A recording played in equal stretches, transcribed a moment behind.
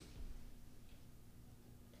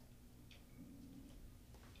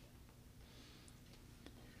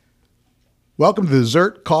Welcome to the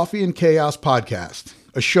Dessert, Coffee, and Chaos podcast,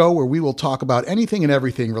 a show where we will talk about anything and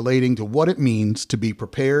everything relating to what it means to be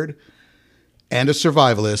prepared and a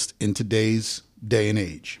survivalist in today's day and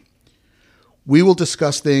age. We will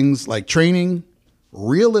discuss things like training,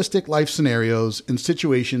 realistic life scenarios, and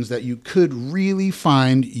situations that you could really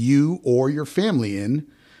find you or your family in,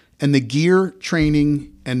 and the gear,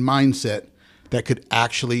 training, and mindset that could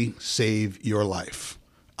actually save your life.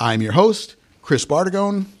 I'm your host, Chris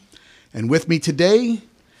Bartagone, and with me today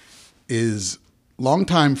is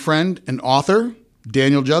longtime friend and author,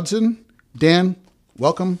 Daniel Judson. Dan,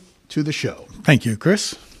 welcome to the show. Thank you,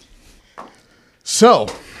 Chris. So,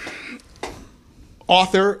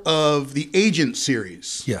 author of the Agent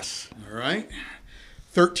series. Yes. All right.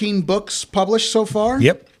 13 books published so far.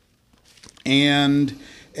 Yep. And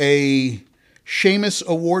a Seamus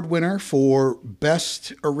Award winner for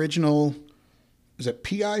Best Original, is it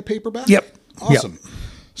PI paperback? Yep. Awesome. Yep.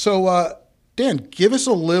 So, Dan, give us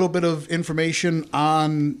a little bit of information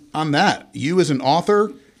on that. You as an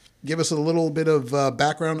author, give us a little bit of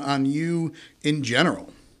background on you in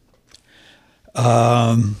general.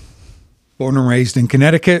 Born and raised in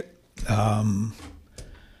Connecticut. My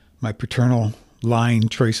paternal line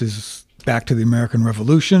traces back to the American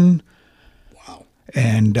Revolution. Wow.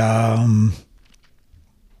 And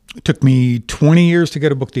it took me 20 years to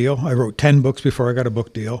get a book deal. I wrote 10 books before I got a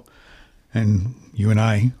book deal. And you and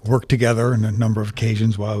I worked together on a number of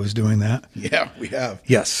occasions while I was doing that. Yeah, we have.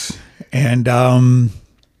 Yes. And I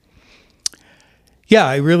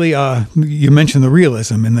really, you mentioned the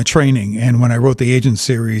realism and the training. And when I wrote the Agent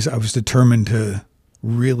series, I was determined to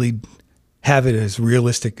really have it as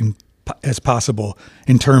realistic as possible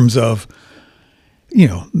in terms of,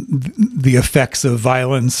 the effects of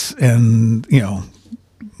violence. And,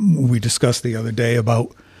 we discussed the other day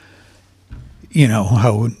about,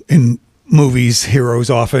 how in movies, heroes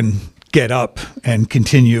often get up and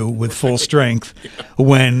continue with full strength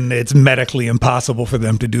when it's medically impossible for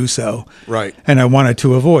them to do so. Right. And I wanted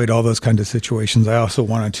to avoid all those kinds of situations. I also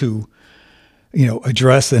wanted to,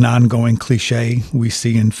 address an ongoing cliche we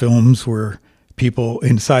see in films where people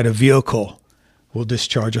inside a vehicle will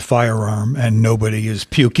discharge a firearm and nobody is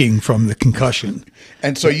puking from the concussion.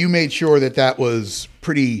 And so you made sure that was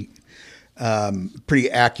pretty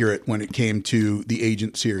accurate when it came to the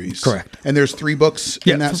Agent series. Correct. And there's 3 books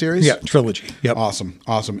in that series? Yeah, trilogy. Yep.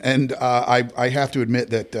 Awesome. And I have to admit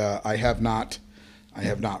that I have not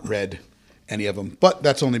read any of them, but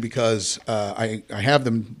that's only because I have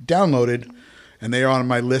them downloaded and they are on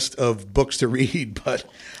my list of books to read, but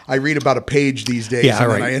I read about a page these days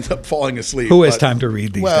and then I end up falling asleep. Who has time to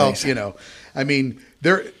read these days? Well,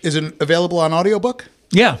 is it available on audiobook?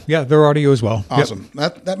 Yeah, they're audio as well. Awesome.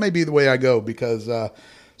 Yep. That may be the way I go because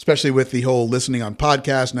especially with the whole listening on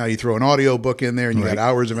podcasts, now you throw an audio book in there and you got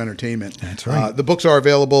hours of entertainment. That's right. The books are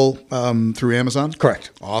available through Amazon? Correct.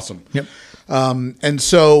 Awesome. Yep. And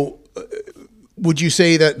so would you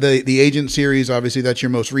say that the Agent series, obviously that's your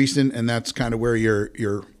most recent and that's kind of where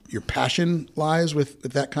your passion lies with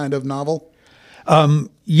that kind of novel?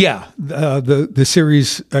 The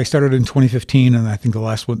series I started in 2015, and I think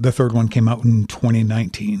the third one came out in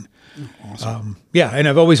 2019. Awesome. And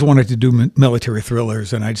I've always wanted to do military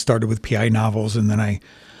thrillers, and I'd started with PI novels, and then I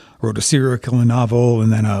wrote a serial killer novel,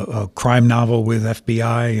 and then a crime novel with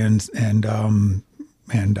FBI and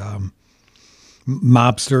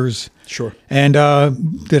mobsters. Sure. And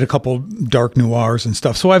did a couple dark noirs and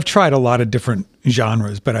stuff. So I've tried a lot of different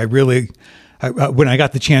genres, but when I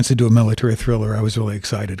got the chance to do a military thriller, I was really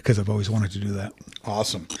excited because I've always wanted to do that.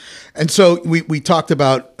 Awesome. And so we talked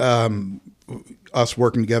about us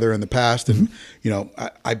working together in the past, and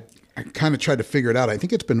I kind of tried to figure it out. I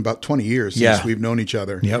think it's been about 20 years since we've known each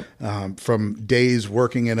other. Yep. From days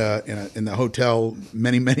working in the hotel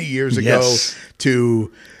many years ago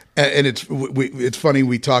to. And it's funny.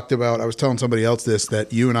 We talked about. I was telling somebody else that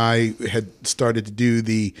you and I had started to do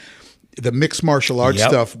the mixed martial arts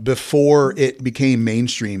stuff before it became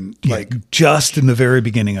mainstream. Like just in the very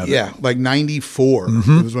beginning of it. Yeah, like 94.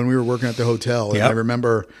 It was when we were working at the hotel, and I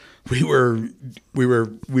remember we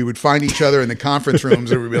would find each other in the conference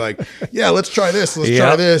rooms, and we'd be like, "Yeah, let's try this. Let's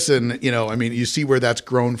try this." And you see where that's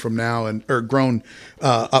grown from now, or grown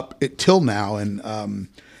up till now, and.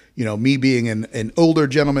 Me being an older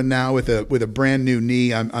gentleman now with a brand new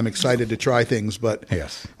knee, I'm excited to try things, but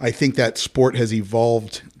I think that sport has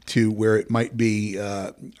evolved to where it might be,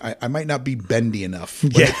 I might not be bendy enough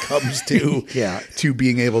when it comes to to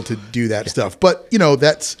being able to do that stuff. But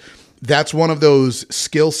that's one of those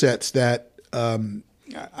skill sets that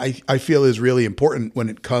I feel is really important when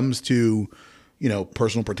it comes to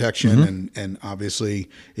personal protection, and obviously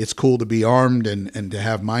it's cool to be armed and to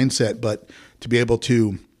have mindset, but to be able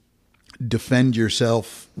to defend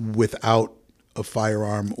yourself without a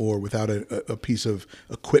firearm or without a piece of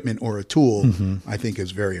equipment or a tool, I think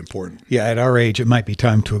is very important. Yeah, at our age, it might be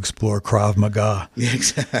time to explore Krav Maga. Yeah,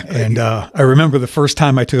 exactly. And I remember the first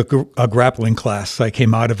time I took a grappling class, I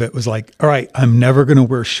came out of it, was like, all right, I'm never going to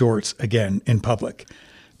wear shorts again in public,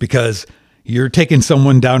 because you're taking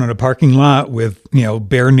someone down in a parking lot with,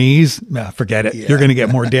 bare knees. Forget it. Yeah. You're going to get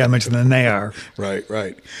more damage than they are.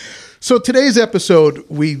 Right. So today's episode,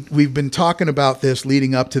 we've been talking about this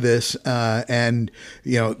leading up to this, and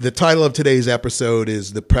the title of today's episode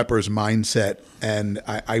is The Prepper's Mindset, and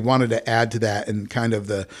I wanted to add to that and kind of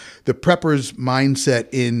the prepper's mindset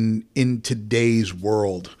in today's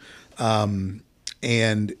world, and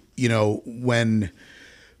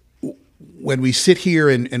when we sit here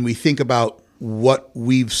and we think about what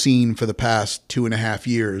we've seen for the past 2.5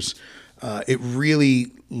 years, it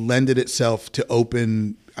really lended itself to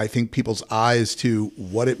open, I think, people's eyes to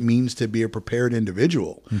what it means to be a prepared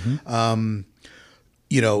individual.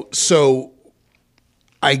 So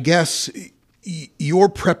I guess your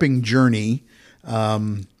prepping journey,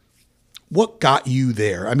 what got you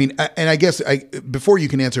there? I mean, and I guess before you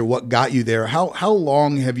can answer what got you there, how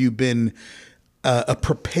long have you been a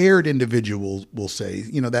prepared individual? We'll say,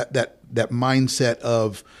 that mindset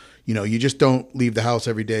of, you just don't leave the house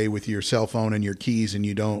every day with your cell phone and your keys, and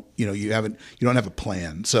you don't have a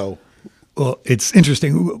plan. So, well, it's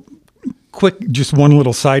interesting. Quick, just one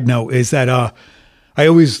little side note is that I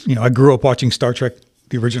always, I grew up watching Star Trek,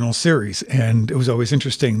 the original series, and it was always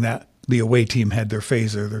interesting that the away team had their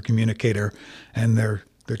phaser, their communicator, and their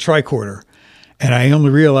tricorder. And I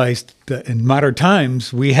only realized that in modern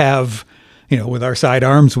times we have, with our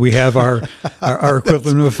sidearms, we have our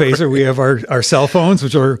equivalent of a phaser. We have our cell phones,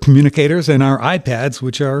 which are communicators, and our iPads,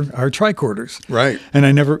 which are our tricorders. Right. And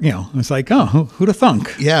I never, it's like, oh, who'd have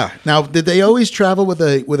thunk? Yeah. Now, did they always travel with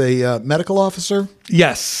a medical officer?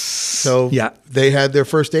 Yes. So yeah, they had their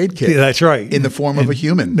first aid kit. Yeah, that's right. In the form of a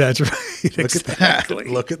human. That's right. Look at that.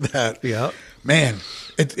 Look at that. Yeah. Man,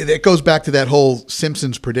 it goes back to that whole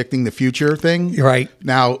Simpsons predicting the future thing. Right.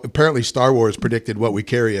 Now, apparently Star Wars predicted what we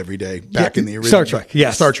carry every day back in the original. Star Trek,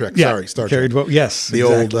 yes. Star Trek, yeah. sorry. Star Carried Trek. Yes. The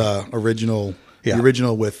exactly. old original, Yeah. the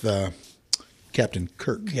original with Captain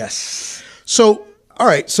Kirk. Yes. So, all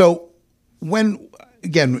right. So when,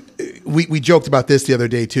 again, we joked about this the other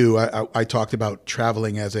day too. I talked about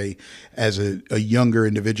traveling as a younger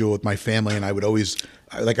individual with my family, and I would always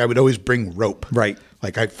bring rope. Right.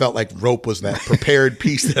 Like I felt like rope was that prepared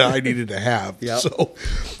piece that I needed to have. Yep. So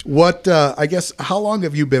what, I guess, how long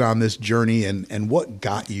have you been on this journey, and what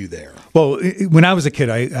got you there? Well, when I was a kid,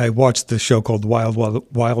 I watched the show called Wild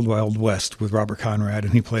West with Robert Conrad,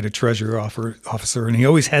 and he played a treasury officer, and he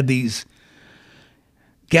always had these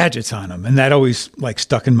gadgets on him, and that always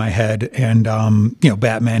stuck in my head. And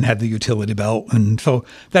Batman had the utility belt, and so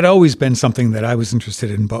that always been something that I was interested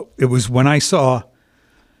in. But it was when I saw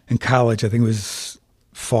in college, I think it was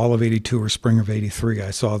fall of '82 or spring of '83,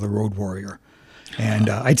 I saw The Road Warrior, and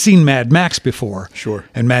I'd seen Mad Max before. Sure.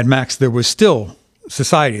 And Mad Max, there was still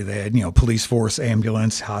society. They had police force,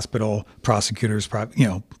 ambulance, hospital, prosecutors,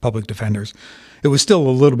 public defenders. It was still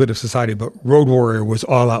a little bit of society, but Road Warrior was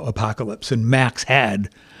all out apocalypse, and Max had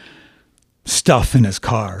stuff in his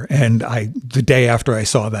car. And the day after I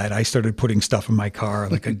saw that, I started putting stuff in my car,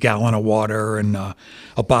 like a gallon of water and a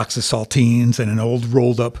box of saltines and an old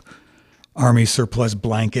rolled up Army surplus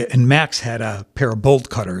blanket. And Max had a pair of bolt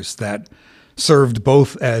cutters that served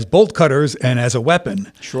both as bolt cutters and as a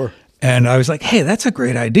weapon. Sure. And I was like, hey, that's a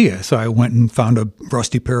great idea. So I went and found a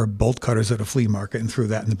rusty pair of bolt cutters at a flea market and threw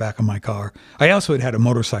that in the back of my car. I also had a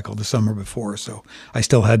motorcycle the summer before, so I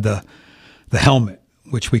still had the helmet,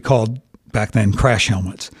 which we called back then crash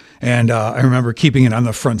helmets. And I remember keeping it on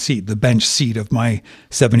the front seat, the bench seat of my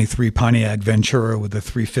 73 Pontiac Ventura with the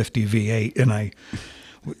 350 V8. And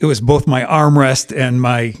it was both my armrest and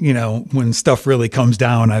my, when stuff really comes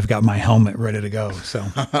down, I've got my helmet ready to go. So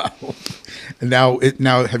now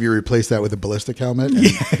have you replaced that with a ballistic helmet?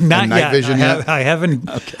 Not night yet. Vision yet? I haven't.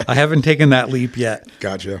 Okay. I haven't taken that leap yet.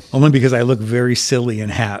 Gotcha. Only because I look very silly in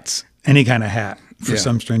hats, any kind of hat, for Yeah.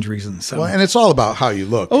 some strange reason. So. Well, and it's all about how you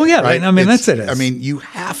look. Oh, yeah, right? I mean, that's it. I mean, you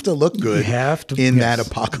have to look good. You have to, in yes. that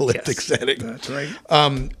apocalyptic Yes, setting. that's right.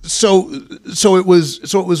 So it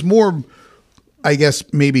was more, I guess,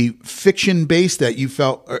 maybe fiction based, that you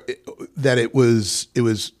felt that it was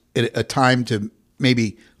a time to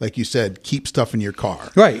maybe, like you said, keep stuff in your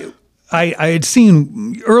car. Right. I had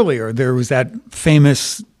seen earlier, there was that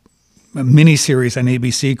famous miniseries on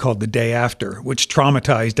ABC called The Day After, which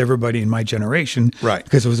traumatized everybody in my generation, Right.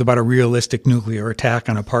 because it was about a realistic nuclear attack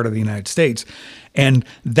on a part of the United States. And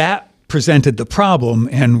that presented the problem,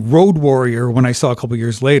 and Road Warrior, when I saw a couple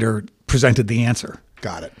years later, presented the answer.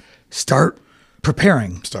 Got it. Start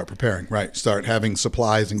preparing. Right. Start having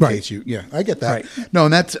supplies in Right. case you, yeah, I get that. Right. No,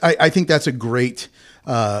 and I think that's a great,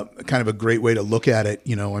 kind of a great way to look at it.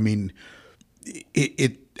 You know, I mean,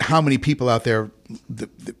 how many people out there,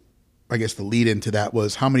 I guess the lead into that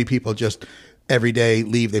was how many people just every day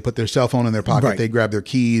leave, they put their cell phone in their pocket, Right. they grab their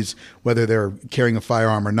keys, whether they're carrying a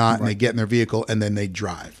firearm or not, and they get in their vehicle and then they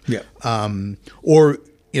drive. Yeah. Or,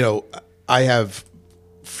 you know, I have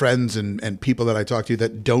friends and people that I talk to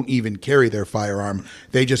that don't even carry their firearm.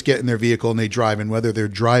 They just get in their vehicle and they drive. And whether they're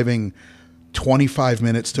driving 25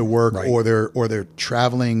 minutes to work, Right. or they're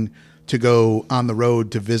traveling to go on the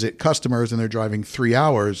road to visit customers and they're driving 3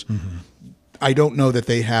 hours, I don't know that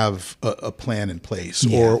they have a plan in place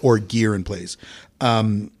or gear in place.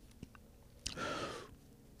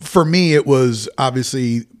 For me, it was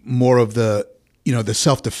obviously more of the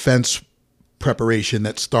self-defense preparation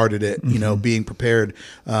that started it, you know, being prepared,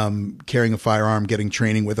 carrying a firearm, getting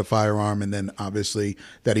training with a firearm. And then obviously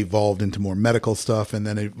that evolved into more medical stuff, and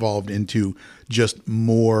then evolved into just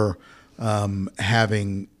more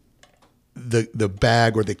having the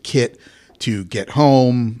bag or the kit to get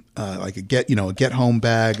home, like a get home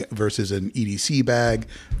bag versus an EDC bag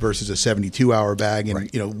versus a 72-hour bag.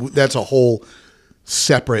 And, you know, that's a whole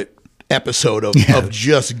separate episode of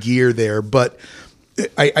just gear there. But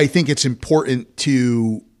I think it's important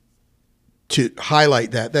to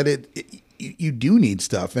highlight that you do need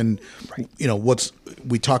stuff. And, you know,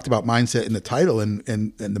 we talked about mindset in the title, and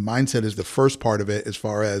the mindset is the first part of it, as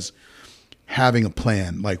far as having a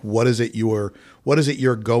plan. Like, what is it you're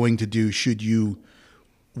going to do should you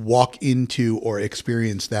walk into or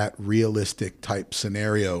experience that realistic type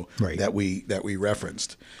scenario that we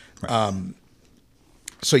referenced. Right.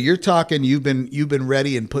 So you're talking, you've been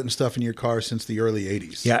ready and putting stuff in your car since the early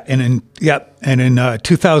 80s. Yeah, and in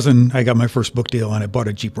 2000 I got my first book deal, and I bought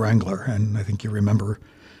a Jeep Wrangler, and I think you remember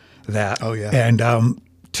that. Oh yeah. And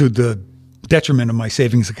to the detriment of my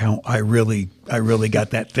savings account, I really got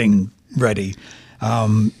that thing ready.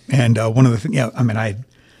 And one of the things, I mean, I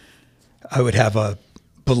would have a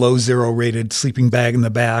below zero rated sleeping bag in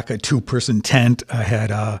the back, a 2-person tent. I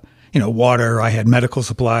had water. I had medical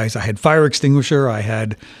supplies. I had fire extinguisher. I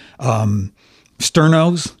had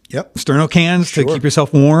sterno cans to keep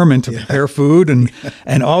yourself warm and to prepare food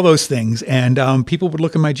and all those things. And people would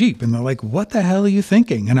look at my Jeep and they're like, "What the hell are you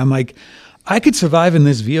thinking?" And I'm like, I could survive in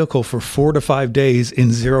this vehicle for 4 to 5 days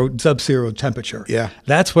in sub-zero temperature. Yeah,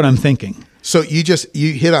 that's what I'm thinking. So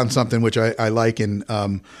you hit on something which I like, and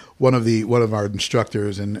one of our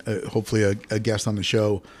instructors and hopefully a guest on the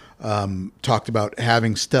show talked about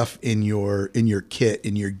having stuff in your kit,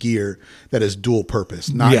 in your gear, that is dual purpose,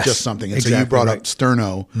 not just something. And so you brought up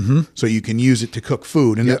sterno, so you can use it to cook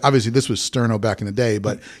food. And obviously this was sterno back in the day,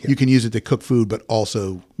 but you can use it to cook food, but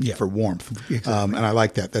also for warmth. And I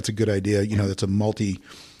like that. That's a good idea. You know, that's a multi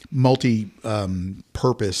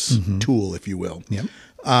purpose tool, if you will.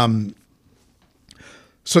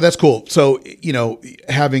 So that's cool. So, you know,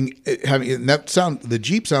 having the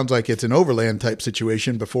Jeep sounds like it's an overland type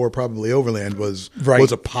situation before probably overland was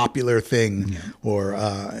a popular thing,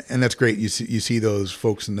 and that's great. You see those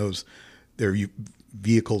folks in their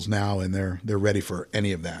vehicles now, and they're ready for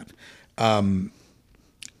any of that.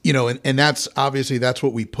 You know, and that's obviously that's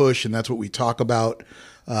what we push, and that's what we talk about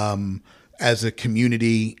as a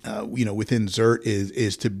community, you know, within Zert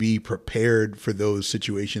is to be prepared for those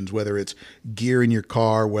situations, whether it's gear in your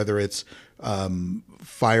car, whether it's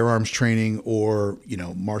firearms training, or, you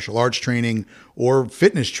know, martial arts training or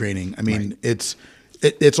fitness training. I mean, it's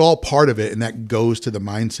all part of it, and that goes to the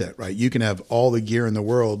mindset, right? You can have all the gear in the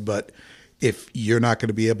world, but if you're not going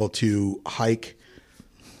to be able to hike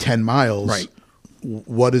 10 miles,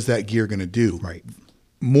 what is that gear going to do?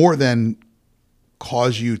 More than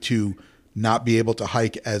cause you to not be able to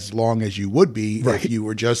hike as long as you would be if you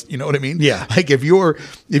were just, you know what I mean? Yeah. Like if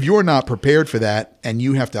you're not prepared for that, and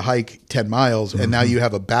you have to hike 10 miles and now you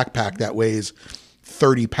have a backpack that weighs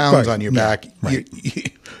 30 pounds on your back,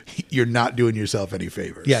 you're not doing yourself any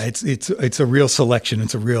favors. Yeah. It's a real selection.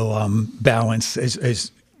 It's a real balance.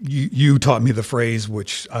 As you taught me the phrase,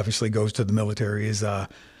 which obviously goes to the military, is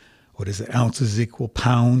what is it? Ounces equal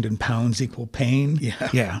pound and pounds equal pain.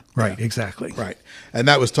 Exactly. Right. And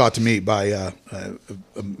that was taught to me by a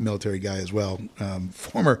military guy as well,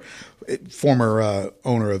 former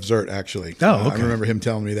owner of Zert, actually. Oh, okay. I remember him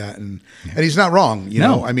telling me that, and he's not wrong. You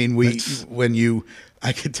know, I mean,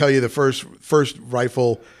 I could tell you the first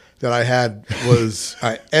rifle that I had was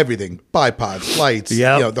everything, bipods, flights,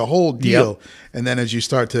 the whole deal. Yep. And then as you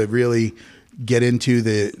start to really get into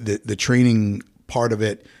the training part of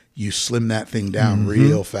it, you slim that thing down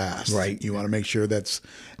real fast. Right. You want to make sure that's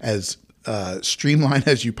as streamlined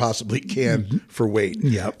as you possibly can for weight.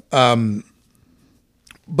 Yep.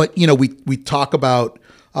 But, we talk about,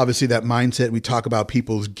 obviously, that mindset. We talk about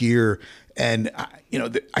people's gear. And,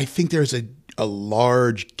 I think there's a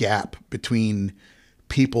large gap between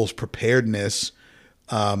people's preparedness,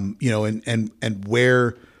 and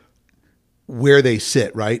where they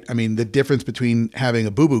sit, right? I mean, the difference between having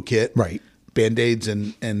a boo-boo kit, right, Band-Aids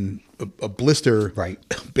and a blister right.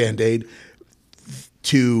 Band-Aid,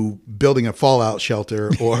 to building a fallout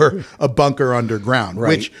shelter or a bunker underground,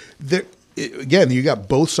 right. which again, you got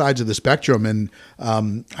both sides of the spectrum. And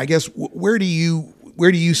I guess where do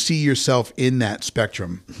you see yourself in that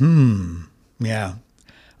spectrum? Yeah.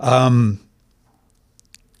 I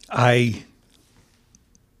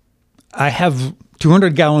have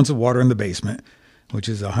 200 gallons of water in the basement, which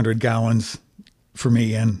is 100 gallons for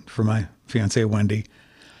me and for my fiancée, Wendy.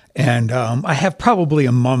 And I have probably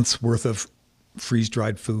a month's worth of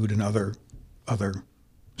freeze-dried food and other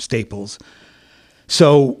staples.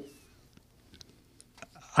 So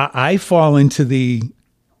I fall into the...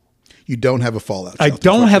 You don't have a fallout shelter. I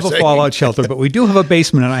don't have a fallout shelter, but we do have a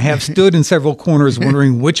basement, and I have stood in several corners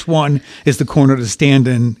wondering which one is the corner to stand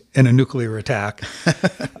in a nuclear attack.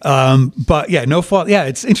 But yeah, no fault. Yeah,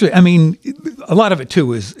 it's interesting. I mean, a lot of it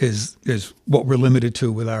too is what we're limited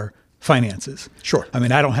to with our finances. Sure. I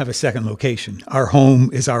mean, I don't have a second location. Our home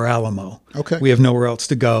is our Alamo. Okay. We have nowhere else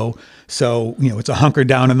to go. So, it's a hunker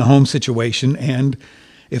down in the home situation. And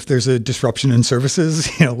if there's a disruption in services,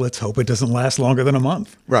 let's hope it doesn't last longer than a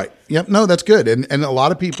month. Right. Yep. No, that's good. And a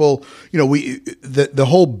lot of people, the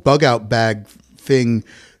whole bug out bag thing,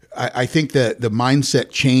 I think that the mindset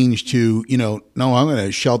changed to, no, I'm going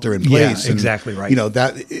to shelter in place. Yeah, exactly right.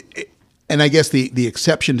 And I guess the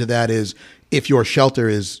exception to that is if your shelter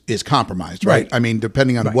is compromised, right? I mean,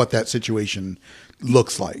 depending on what that situation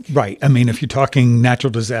looks like. Right. I mean, if you're talking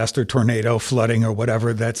natural disaster, tornado, flooding, or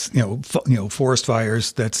whatever, that's, forest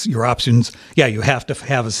fires, that's your options. Yeah, you have to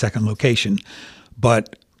have a second location.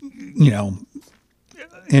 But, in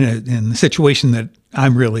the situation that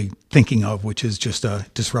I'm really thinking of, which is just a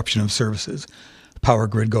disruption of services, the power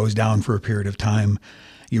grid goes down for a period of time,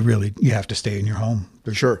 you have to stay in your home.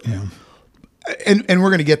 Sure. And we're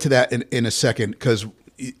going to get to that in a second, because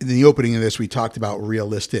in the opening of this, we talked about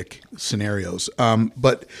realistic scenarios.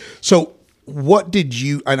 But so what did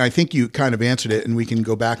you, and I think you kind of answered it and we can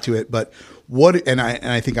go back to it, but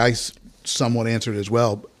I think I somewhat answered as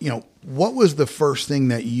well. What was the first thing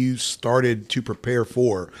that you started to prepare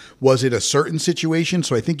for? Was it a certain situation?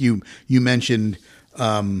 So I think you mentioned,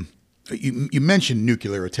 you mentioned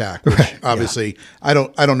nuclear attack, which obviously I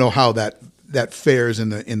don't know how that fares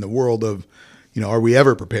in the world of, are we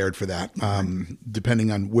ever prepared for that? Depending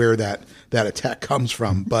on where that attack comes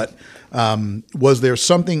from. But was there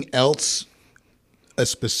something else, a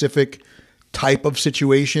specific type of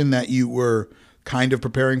situation that you were kind of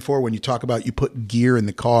preparing for when you talk about you put gear in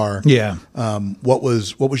the car? Yeah. What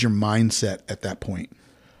was your mindset at that point?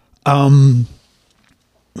 I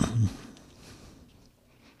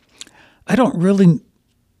don't really.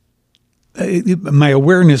 My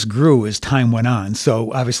awareness grew as time went on.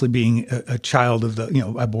 So obviously being a child of the,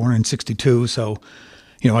 I born in 1962. So,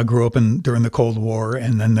 I grew up during the Cold War,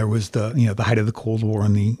 and then there was the height of the Cold War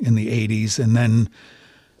in the 1980s. And then,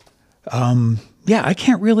 I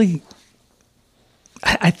can't really,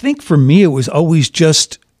 I think for me, it was always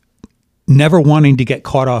just never wanting to get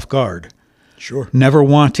caught off guard. Sure. Never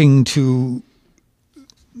wanting to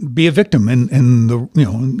be a victim in the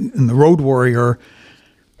road warrior.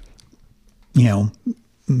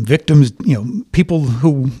 Victims, people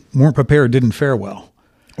who weren't prepared didn't fare well.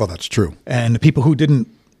 Well, that's true. And the people who didn't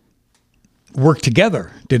work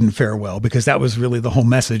together didn't fare well, because that was really the whole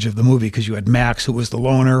message of the movie, because you had Max, who was the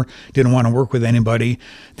loner, didn't want to work with anybody.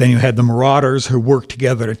 Then you had the marauders who worked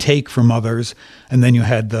together to take from others. And then you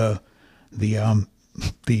had the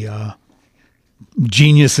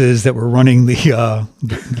geniuses that were running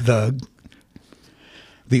the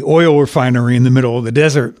oil refinery in the middle of the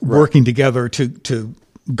desert, working together to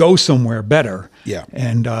go somewhere better. Yeah.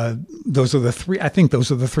 And those are the three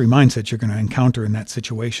mindsets you're going to encounter in that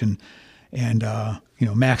situation. And,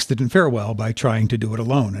 Max didn't fare well by trying to do it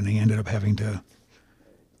alone, and he ended up having to,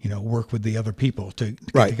 work with the other people to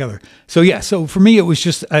get together. So, so for me, it was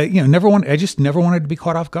just, I just never wanted to be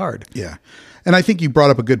caught off guard. Yeah. And I think you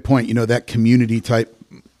brought up a good point. That community type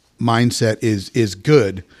mindset is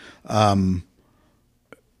good.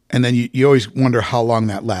 And then you always wonder how long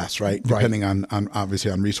that lasts, right? Right. Depending on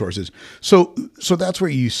obviously on resources. So that's where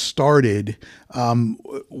you started. How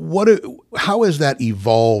has that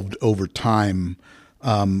evolved over time?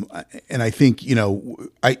 And I think,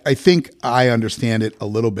 I think I understand it a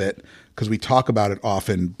little bit because we talk about it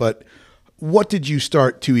often, but what did you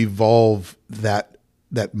start to evolve that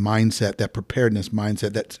mindset, that preparedness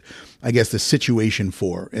mindset, that's, I guess, the situation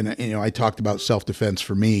for? And, I talked about self-defense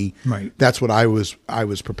for me. Right. That's what I was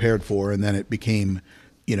prepared for. And then it became,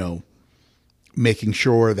 making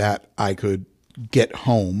sure that I could get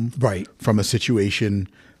home Right. from a situation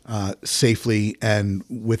safely and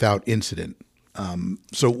without incident.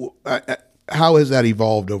 So how has that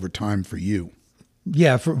evolved over time for you?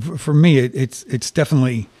 Yeah, for me, it's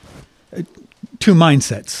definitely two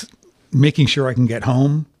mindsets: making sure I can get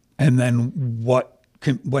home, and then what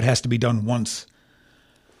has to be done once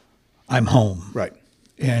I'm home. Right.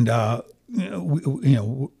 And I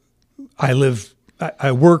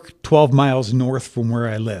work 12 miles north from where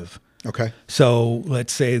I live. Okay. So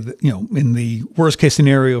let's say that, in the worst case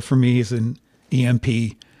scenario for me is an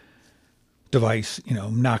EMP device,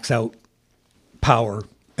 knocks out power.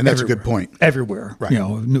 And that's a good point. Everywhere. Right.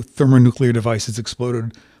 Thermonuclear devices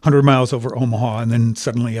exploded 100 miles over Omaha, and then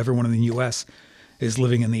suddenly everyone in the U.S. is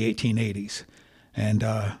living in the 1880s. And,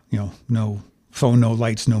 no phone, no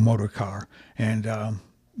lights, no motor car. And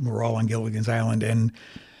we're all on Gilligan's Island. And,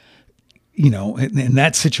 in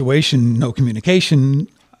that situation, no communication.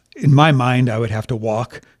 In my mind, I would have to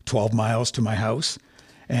walk 12 miles to my house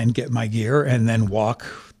and get my gear, and then walk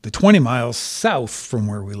the 20 miles south from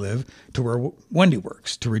where we live to where Wendy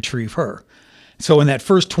works to retrieve her. So in that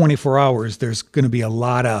first 24 hours, there's going to be a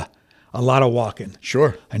lot of walking.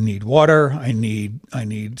 Sure. I need water. I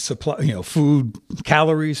need supply, food,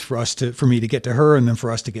 calories for me to get to her, and then for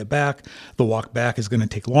us to get back. The walk back is going to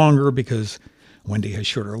take longer because Wendy has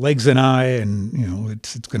shorter legs than I, and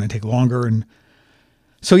it's going to take longer. And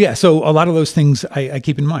so a lot of those things I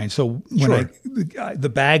keep in mind. So when the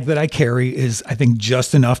bag that I carry is, I think,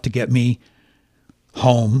 just enough to get me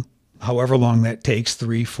home, however long that takes,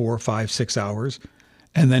 3, 4, 5, 6 hours.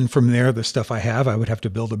 And then from there, the stuff I would have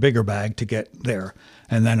to build a bigger bag to get there.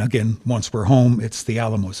 And then again, once we're home, it's the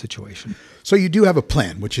Alamo situation. So you do have a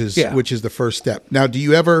plan, which is the first step. Now, do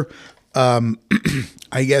you ever,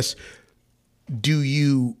 I guess, do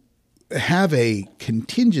you have a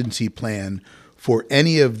contingency plan for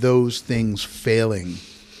any of those things failing?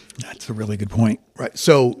 That's a really good point. Right.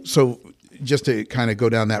 So just to kind of go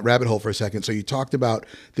down that rabbit hole for a second. So you talked about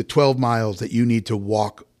the 12 miles that you need to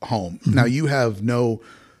walk home. Mm-hmm. Now you have no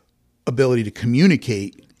ability to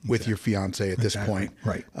communicate with your fiance at this point.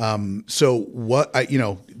 Right. So what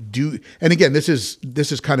do, and again, this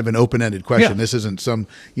is kind of an open-ended question. Yeah. This isn't some,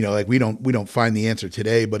 we don't find the answer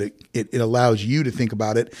today, but it allows you to think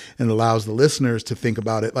about it, and allows the listeners to think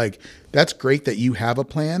about it. Like, that's great that you have a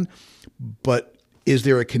plan, but is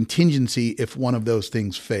there a contingency if one of those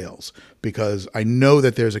things fails? Because I know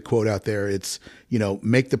that there's a quote out there. It's,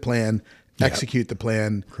 make the plan, execute the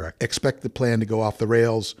plan, correct, expect the plan to go off the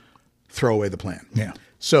rails, throw away the plan. Yeah.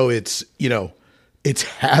 So it's, it's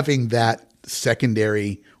having that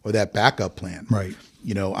secondary or that backup plan. Right.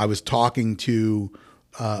 I was talking to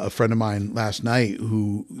a friend of mine last night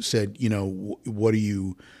who said, what are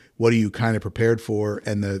you kind of prepared for?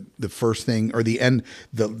 And the first thing, or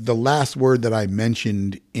the last word that I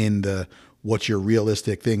mentioned in what's your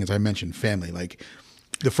realistic thing is I mentioned family. Like,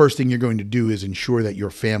 the first thing you're going to do is ensure that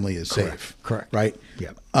your family is safe. Correct. Right.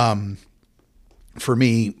 Yeah. For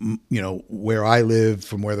me, where I live,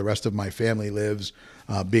 from where the rest of my family lives,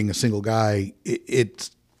 being a single guy,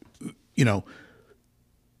 it's,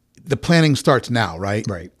 the planning starts now, right?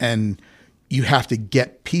 Right. And you have to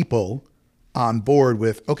get people on board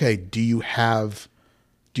with, okay, do you have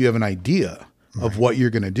an idea of what you're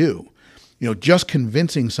going to do? Just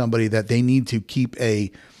convincing somebody that they need to keep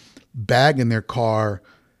a bag in their car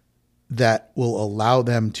that will allow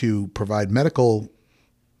them to provide medical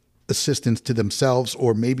assistance to themselves,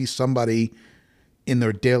 or maybe somebody in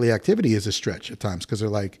their daily activity, is a stretch at times, because they're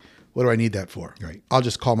like, what do I need that for? Right. I'll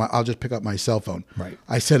just pick up my cell phone. Right.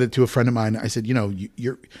 I said it to a friend of mine. I said,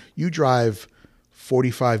 you drive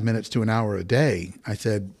 45 minutes to an hour a day. I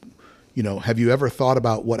said, have you ever thought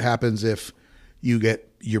about what happens if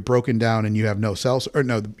you're broken down and you have no cell, or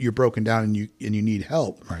no, you're broken down and you need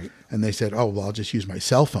help. Right. And they said, oh, well, I'll just use my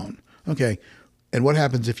cell phone. Okay. And what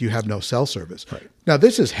happens if you have no cell service? Right. Now,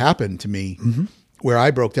 this has happened to me where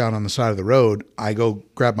I broke down on the side of the road. I go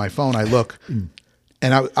grab my phone, I look,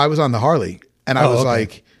 and I was on the Harley, and I was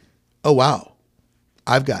like, oh, wow,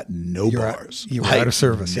 I've got no bars. You were out of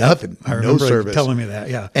service. Nothing. I remember no service. telling me that,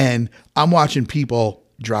 yeah. And I'm watching people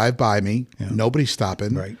drive by me. Yeah. Nobody's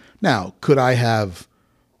stopping. Right. Now, could I have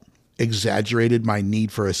exaggerated my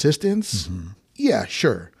need for assistance? Yeah,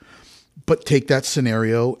 sure. But take that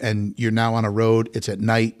scenario and you're now on a road, it's at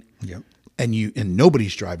night, Yep. and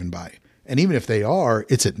nobody's driving by. And even if they are,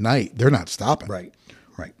 it's at night. They're not stopping. Right.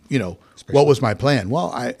 What was my plan?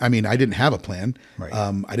 Well, I mean, I didn't have a plan. Right.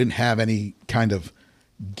 I didn't have any kind of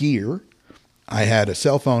gear. I had a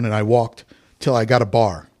cell phone and I walked till I got a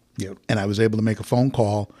bar. Yep. And I was able to make a phone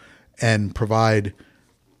call and provide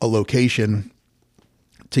a location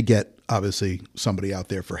to get, obviously, somebody out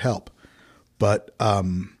there for help. But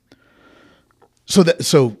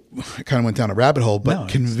so I kind of went down a rabbit hole, but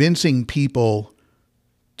convincing people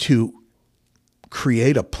to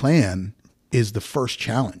create a plan is the first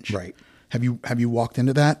challenge. Right. Have you walked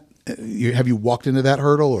into that? Have you walked into that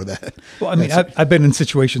hurdle or that? Well, I mean, I've been in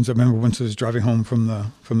situations. I remember once I was driving home from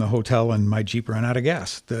the hotel and my Jeep ran out of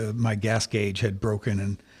gas. My gas gauge had broken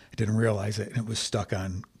and I didn't realize it, and it was stuck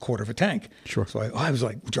on a quarter of a tank. Sure. So I was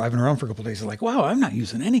like driving around for a couple of days. I was like, wow, I'm not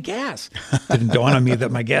using any gas. It didn't dawn on me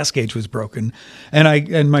that my gas gauge was broken. And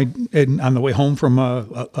on the way home from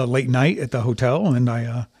a late night at the hotel, and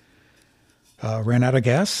I ran out of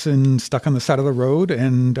gas and stuck on the side of the road.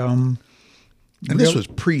 And this was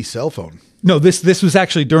pre-cell phone. No, this was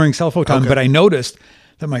actually during cell phone time, Okay. but I noticed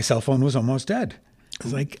that my cell phone was almost dead. I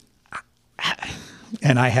was like,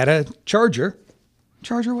 and I had a charger.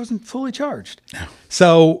 Charger wasn't fully charged. No.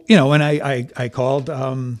 So, and I called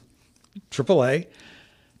AAA. It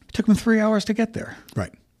took them 3 hours to get there.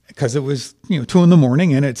 Right. Because it was, 2 a.m.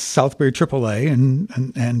 and it's Southbury AAA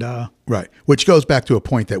and Right. Which goes back to a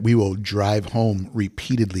point that we will drive home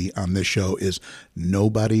repeatedly on this show is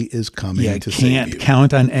nobody is coming to save you. Can't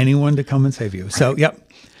count on anyone to come and save you. Right. So, yep.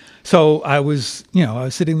 So I was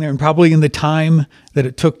sitting there, and probably in the time that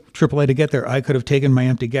it took AAA to get there, I could have taken my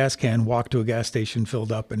empty gas can, walked to a gas station,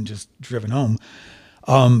 filled up, and just driven home.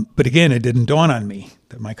 But again, it didn't dawn on me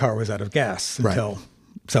that my car was out of gas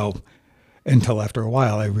until after a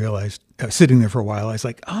while I realized, sitting there for a while, I was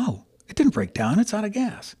like, oh, it didn't break down. It's out of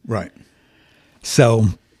gas. Right. So,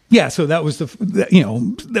 yeah, so that was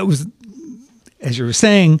that was, as you were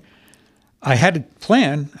saying, I had a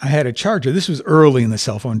plan. I had a charger. This was early in the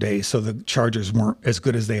cell phone days, so the chargers weren't as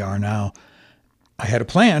good as they are now. I had a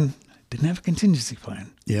plan. Didn't have a contingency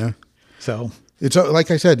plan. Yeah. So it's like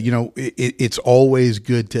I said, it's always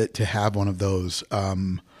good to have one of those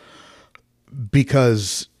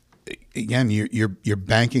because, again, you're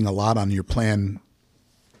banking a lot on your plan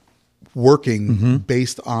working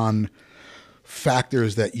based on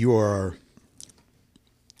factors that you are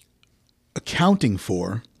accounting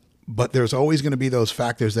for. But there's always going to be those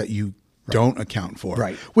factors that you don't account for.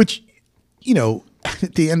 Right. Which,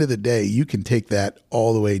 at the end of the day, you can take that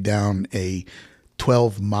all the way down a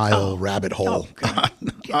 12-mile rabbit hole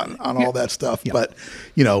on all that stuff. Yeah. But,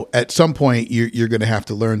 at some point, you're going to have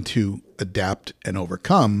to learn to adapt and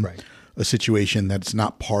overcome a situation that's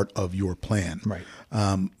not part of your plan. Right.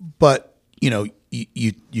 But,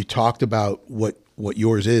 you talked about what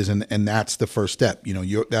yours is, and that's the first step.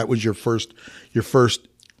 That was your first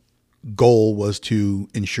goal was to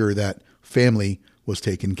ensure that family was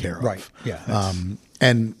taken care of. Right. Yeah.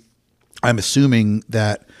 And I'm assuming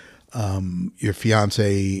that your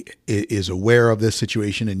fiance is aware of this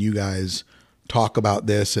situation, and you guys talk about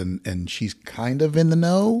this, and she's kind of in the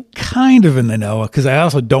know. Kind of in the know, because I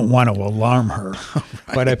also don't want to alarm her. Right.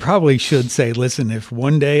 But I probably should say, listen, if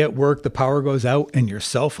one day at work the power goes out and your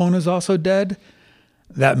cell phone is also dead,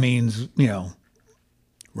 that means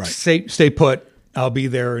right. Stay put. I'll be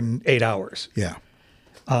there in 8 hours. Yeah.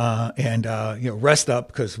 And rest up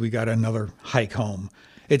because we got another hike home.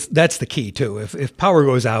 That's the key too. If power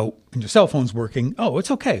goes out and your cell phone's working,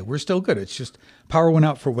 it's okay. We're still good. It's just power went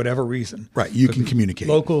out for whatever reason. Right. You can communicate.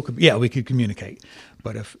 We could communicate.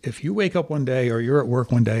 But if you wake up one day or you're at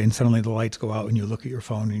work one day and suddenly the lights go out and you look at your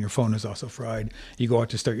phone and your phone is also fried, you go out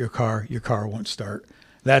to start your car won't start.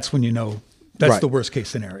 That's when you know. That's the worst case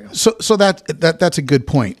scenario. So that's a good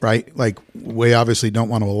point, right? Like, we obviously don't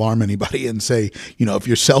want to alarm anybody and say, if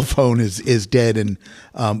your cell phone is dead, and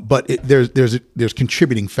but there's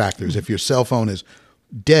contributing factors. If your cell phone is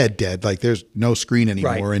dead, like there's no screen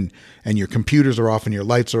anymore, right. and your computers are off and your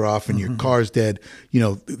lights are off and your car's dead,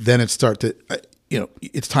 then it's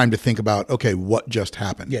it's time to think about, okay, what just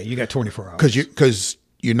happened? Yeah, you got 24 hours because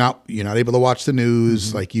you're not able to watch the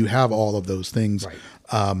news, like you have all of those things,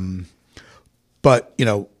 right. But,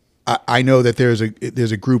 I know that there's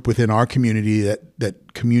a group within our community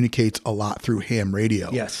that communicates a lot through ham radio.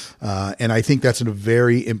 Yes. And I think that's a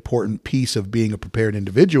very important piece of being a prepared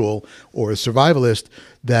individual or a survivalist,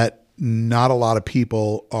 that not a lot of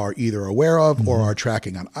people are either aware of or are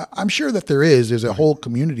tracking on. I'm sure that there's a whole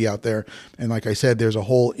community out there. And like I said, there's a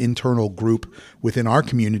whole internal group within our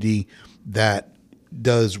community that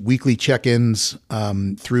does weekly check-ins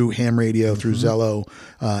through ham radio, through Zello,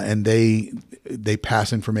 and they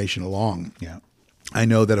pass information along. Yeah. I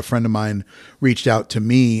know that a friend of mine reached out to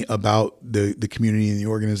me about the community and the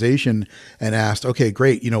organization and asked, okay,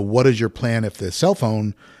 great. What is your plan if the cell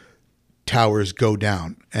phone towers go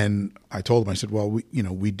down? And I told him, I said, well,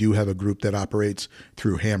 we do have a group that operates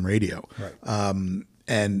through ham radio. Right.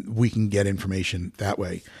 And we can get information that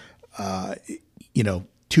way.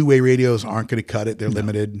 Two-way radios aren't going to cut it. They're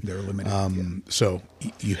limited. They're limited. So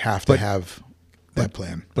you have to have that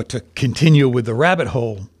plan. But to continue with the rabbit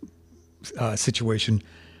hole situation,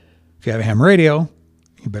 if you have a ham radio,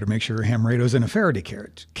 you better make sure your ham radio is in a Faraday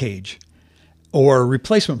cage, or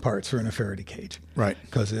replacement parts are in a Faraday cage. Right.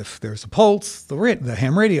 Because if there's a pulse, the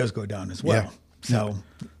ham radios go down as well. Yeah. So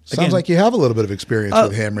Sounds like you have a little bit of experience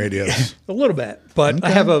with ham radios. A little bit, but okay.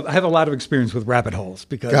 I have a lot of experience with rabbit holes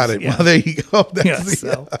because. Got it. Yeah. Well, there you go.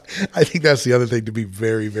 So. I think that's the other thing to be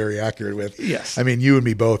very, very accurate with. Yes. I mean, you and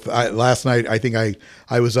me both. Last night, I think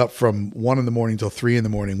I was up from 1 a.m. till 3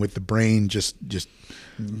 a.m. with the brain just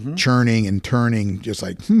churning and turning, just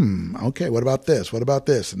like, okay, what about this? What about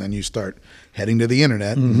this? And then you start heading to the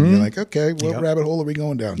internet, and you're like, okay, what rabbit hole are we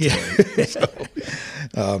going down today?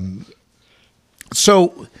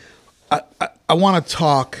 So I want to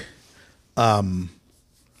talk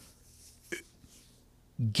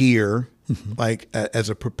gear, like as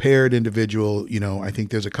a prepared individual. I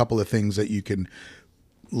think there's a couple of things that you can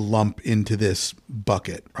lump into this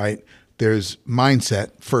bucket, right? There's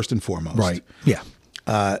mindset first and foremost. Right. Yeah.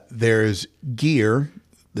 There's gear,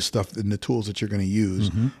 the stuff and the tools that you're going to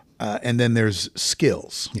use. And then there's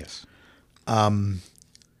skills. Yes. I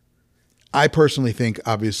personally think,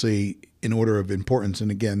 obviously, in order of importance,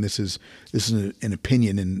 and again, this is an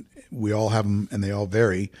opinion, and we all have them, and they all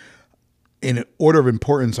vary. In order of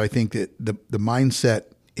importance, I think that the mindset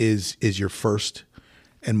is your first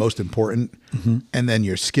and most important, and then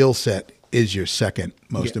your skill set is your second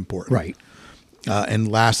most important. Right.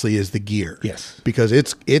 And lastly is the gear. Yes. Because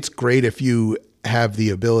it's great if you have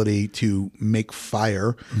the ability to make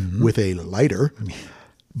fire with a lighter,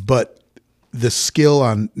 but the skill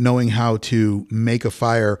on knowing how to make a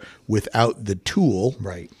fire without the tool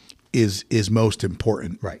is most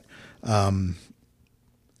important. Right.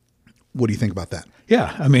 What do you think about that?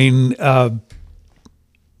 Yeah. I mean, I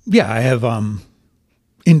have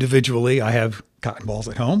individually, I have cotton balls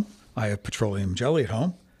at home. I have petroleum jelly at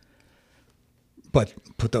home. But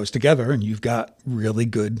put those together and you've got really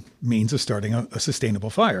good means of starting a sustainable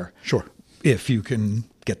fire. Sure. If you can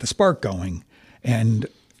get the spark going. And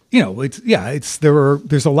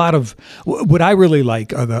there's a lot of what I really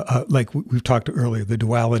like are the like we've talked earlier, the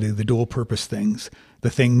duality, the dual purpose things, the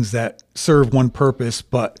things that serve one purpose,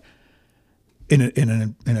 but in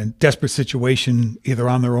a desperate situation, either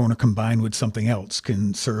on their own or combined with something else,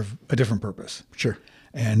 can serve a different purpose. Sure.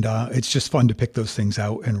 And it's just fun to pick those things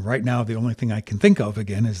out. And right now, the only thing I can think of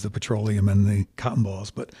again is the petroleum and the cotton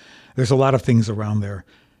balls. But there's a lot of things around there,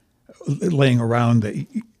 laying around that.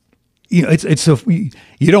 It's so you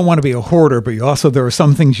don't want to be a hoarder, but there are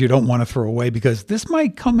some things you don't want to throw away because this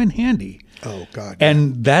might come in handy. Oh God! Yeah.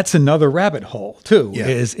 And that's another rabbit hole too.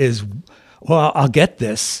 Yeah. Well, I'll get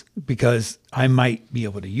this because I might be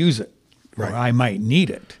able to use it, or I might need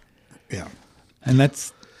it. Yeah, and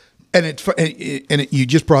that's. And you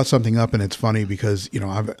just brought something up, and it's funny because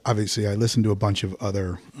obviously I listen to a bunch of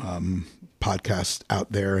other podcasts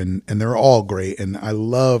out there, and they're all great, and I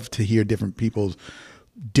love to hear different people's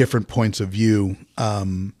different points of view.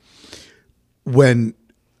 When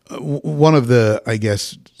one of the, I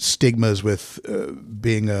guess, stigmas with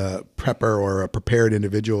being a prepper or a prepared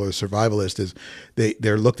individual or survivalist is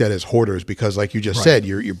they're looked at as hoarders because, like you just said,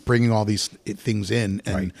 you're bringing all these things in,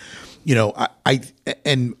 and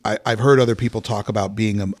I've heard other people talk about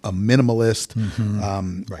being a minimalist.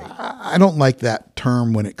 I don't like that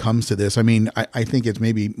term when it comes to this. I mean, I think it's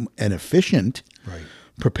maybe an efficient,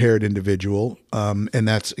 prepared individual, and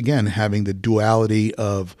that's again having the duality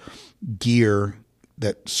of gear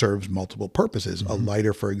that serves multiple purposes. A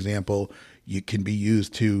lighter, for example, you can be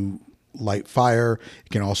used to light fire. It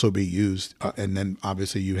can also be used, and then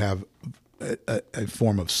obviously you have a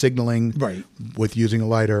form of signaling with using a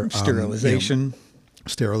lighter. Sterilization.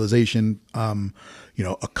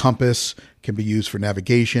 A compass can be used for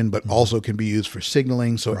navigation, but also can be used for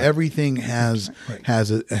signaling. So everything has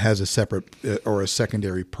a separate or a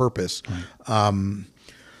secondary purpose. And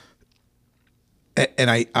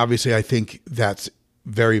I think that's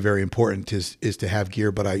very, very important is to have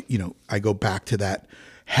gear. But I go back to that,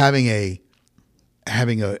 having an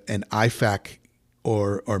IFAC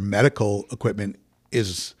or medical equipment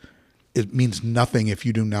it means nothing if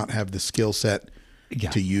you do not have the skill set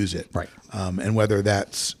to use it. Right. And whether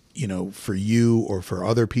that's, for you or for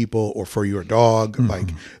other people or for your dog, like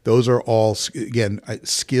those are all, again,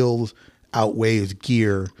 skills outweighs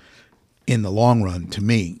gear in the long run to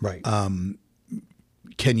me. Right.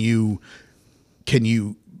 Can you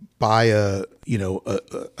buy a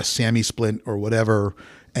Sammy splint or whatever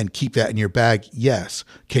and keep that in your bag? Yes.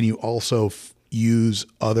 Can you also use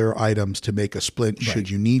other items to make a splint should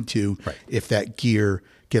you need to, if that gear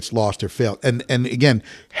gets lost or failed? And again,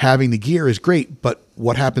 having the gear is great, but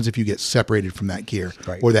what happens if you get separated from that gear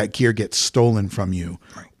or that gear gets stolen from you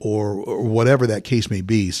or whatever that case may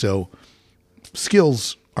be? So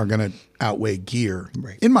skills are going to outweigh gear,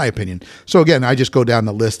 in my opinion. So again, I just go down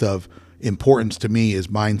the list of importance to me is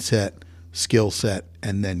mindset, skill set,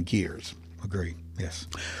 and then gears. Agree. Yes.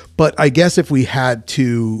 But I guess if we had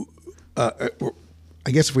to,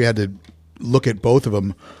 look at both of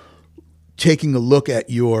them, taking a look at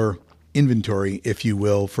your inventory, if you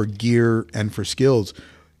will, for gear and for skills,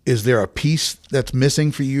 is there a piece that's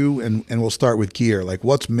missing for you? And we'll start with gear. Like,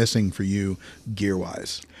 what's missing for you gear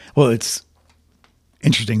wise? Well, it's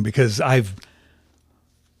interesting because I've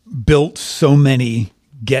built so many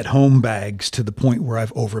get home bags to the point where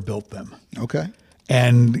I've overbuilt them. Okay.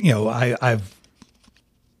 And,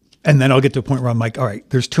 and then I'll get to a point where I'm like, all right,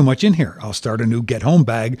 there's too much in here. I'll start a new get home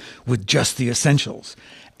bag with just the essentials.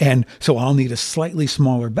 And so I'll need a slightly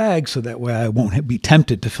smaller bag so that way I won't be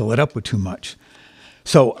tempted to fill it up with too much.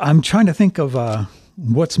 So I'm trying to think of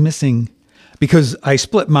what's missing, because I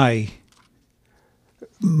split my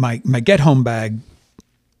get home bag.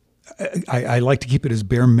 I like to keep it as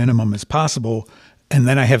bare minimum as possible. And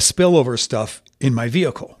then I have spillover stuff in my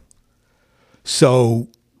vehicle. So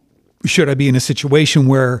should I be in a situation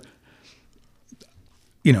where,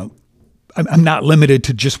 I'm not limited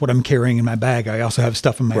to just what I'm carrying in my bag. I also have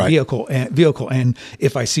stuff in my vehicle. And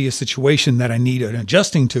if I see a situation that I need an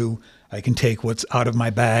adjusting to, I can take what's out of my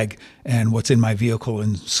bag and what's in my vehicle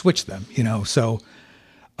and switch them, So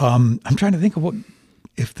I'm trying to think of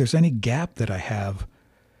if there's any gap that I have.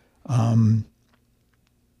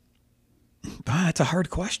 It's a hard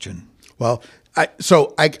question. Well, I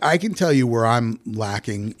can tell you where I'm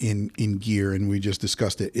lacking in gear, and we just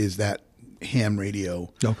discussed it, is that ham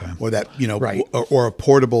radio, or that or a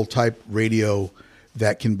portable type radio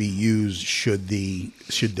that can be used should the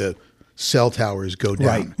cell towers go down.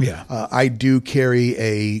 Right. Yeah. I do carry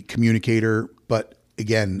a communicator, but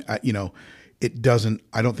again, it doesn't.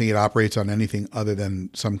 I don't think it operates on anything other than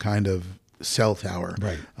some kind of cell tower.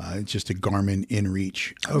 Right. It's just a Garmin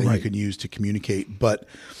InReach that you can use to communicate, but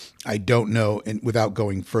I don't know, and without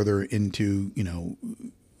going further into,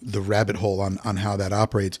 the rabbit hole on how that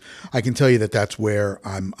operates, I can tell you that's where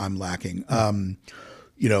I'm lacking.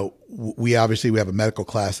 We obviously have a medical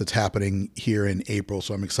class that's happening here in April,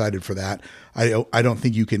 so I'm excited for that. I don't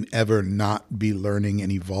think you can ever not be learning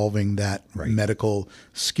and evolving that medical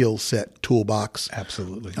skill set toolbox.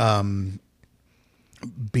 Absolutely.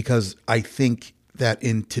 Because I think that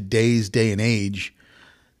in today's day and age,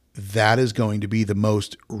 that is going to be the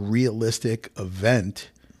most realistic event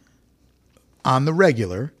on the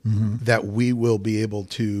regular that we will be able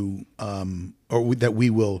to, that we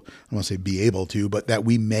will, I won't say be able to, but that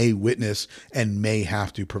we may witness and may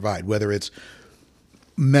have to provide, whether it's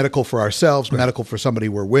medical for ourselves, medical for somebody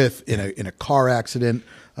we're with in a car accident.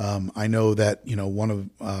 I know that, one of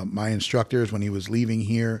my instructors, when he was leaving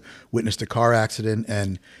here, witnessed a car accident,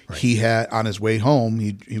 and he had, on his way home,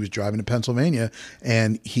 he was driving to Pennsylvania,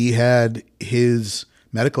 and he had his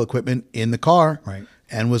medical equipment in the car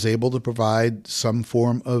and was able to provide some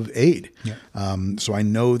form of aid. Yeah. So I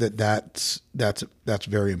know that's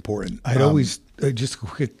very important. I'd always, just a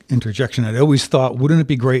quick interjection, I'd always thought, wouldn't it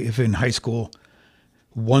be great if in high school,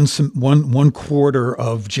 one quarter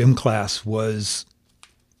of gym class was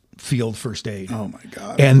field first aid? Oh my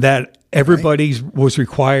God. And that everybody was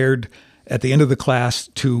required at the end of the class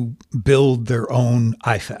to build their own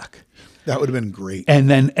IFAC. That would have been great. And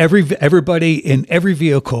then everybody in every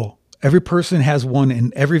vehicle, every person has one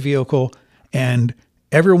in every vehicle, and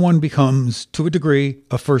everyone becomes, to a degree,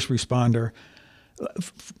 a first responder.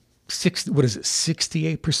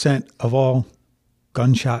 68% of all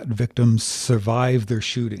gunshot victims survive their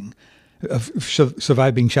shooting,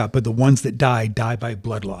 survive being shot, but the ones that die by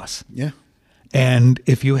blood loss. Yeah. And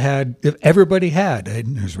if everybody had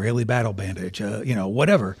an Israeli battle bandage,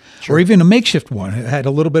 whatever, or even a makeshift one, it had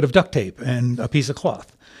a little bit of duct tape and a piece of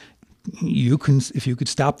cloth, if you could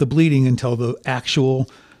stop the bleeding until the actual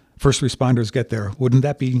first responders get there, wouldn't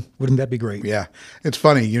that be great? Yeah. It's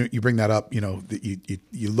funny. You bring that up, you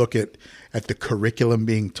look at the curriculum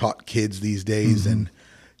being taught kids these days, and,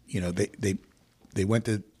 they went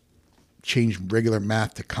to change regular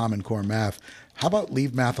math to Common Core math. How about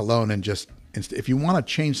leave math alone and just, if you want to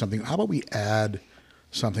change something, how about we add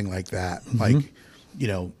something like that? Like,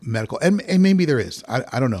 medical, and maybe there is,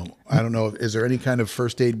 I don't know. I don't know. Is there any kind of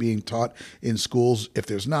first aid being taught in schools? If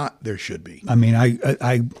there's not, there should be. I mean,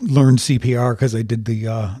 I learned CPR because I did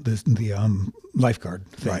the lifeguard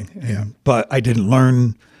thing. Right. Yeah. But I didn't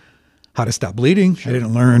learn how to stop bleeding. Sure. I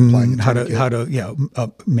didn't learn how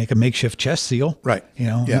to make a makeshift chest seal. Right.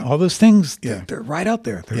 And all those things, they're right out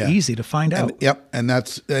there. They're easy to find out. Yep. And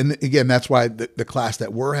again, that's why the class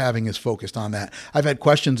that we're having is focused on that. I've had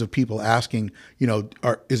questions of people asking,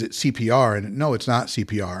 is it CPR? And no, it's not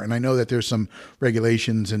CPR. And I know that there's some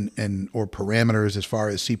regulations and or parameters as far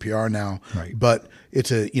as CPR now, right. But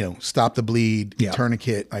it's a, stop the bleed,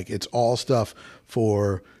 tourniquet, like it's all stuff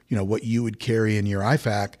for, what you would carry in your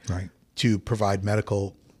IFAC. Right. To provide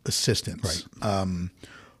medical assistance. Right.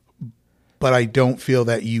 But I don't feel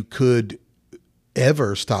that you could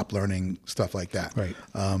ever stop learning stuff like that. Right.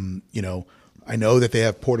 I know that they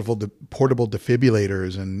have portable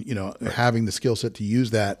defibrillators, and, right. Having the skill set to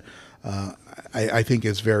use that, I think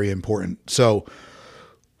is very important. So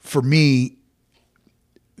for me,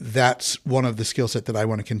 that's one of the skill set that I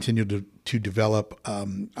want to continue to develop.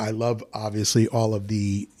 I love obviously all of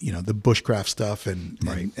the, the bushcraft stuff and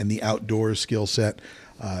the outdoors skill set.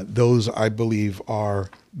 Those I believe are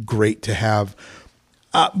great to have.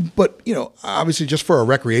 But, obviously just for a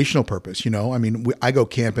recreational purpose, I go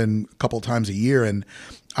camping a couple times a year, and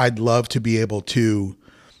I'd love to be able to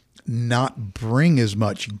not bring as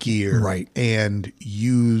much gear, right. And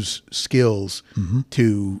use skills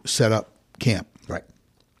to set up camp. Right.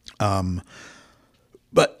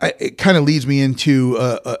 But it kind of leads me into,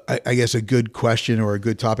 I guess, a good question or a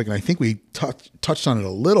good topic. And I think we touched on it a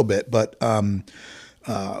little bit, but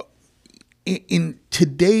in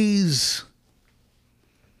today's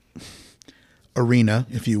arena,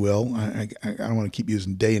 if you will, I don't want to keep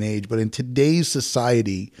using day and age, but in today's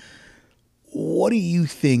society, what do you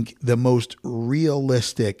think the most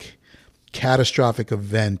realistic catastrophic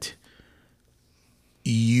event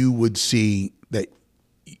you would see that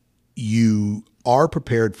you are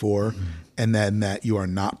prepared for, and then that you are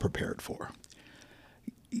not prepared for?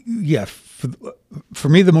 Yeah. For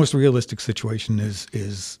me, the most realistic situation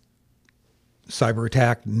is cyber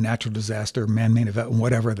attack, natural disaster, man-made event,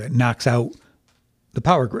 whatever that knocks out the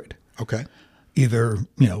power grid. Okay. Either,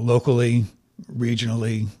 locally,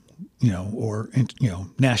 regionally, or,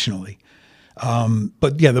 nationally.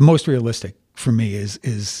 But yeah, the most realistic for me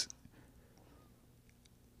is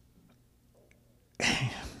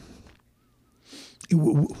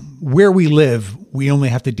where we live, we only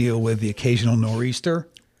have to deal with the occasional nor'easter.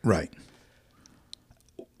 Right.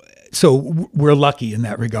 So we're lucky in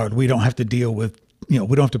that regard. We don't have to deal with, we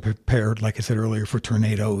don't have to prepare, like I said earlier, for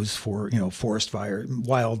tornadoes, for, forest fire,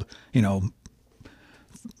 wild,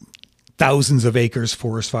 thousands of acres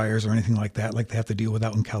forest fires or anything like that, like they have to deal with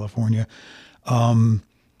out in California.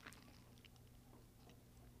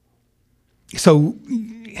 So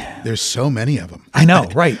there's so many of them. I know,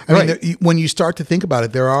 right? I mean, when you start to think about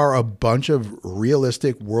it, there are a bunch of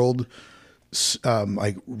realistic real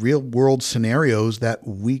world scenarios that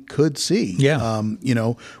we could see. Yeah.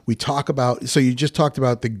 We talk about, so you just talked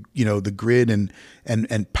about the grid and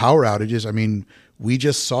power outages. I mean, we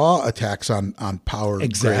just saw attacks on power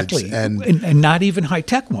exactly. grids and not even high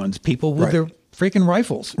tech ones, people with their freaking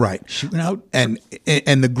rifles, right. Shooting out. And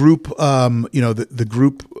the group, the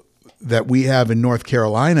group that we have in North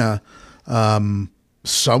Carolina,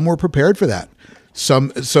 some were prepared for that. So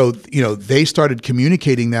they started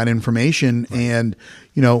communicating that information, and,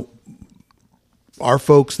 our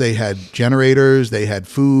folks, they had generators, they had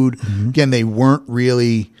food. Mm-hmm. Again, they weren't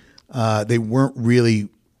really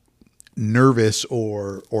nervous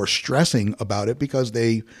or stressing about it because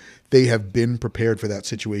they have been prepared for that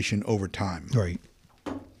situation over time. Right.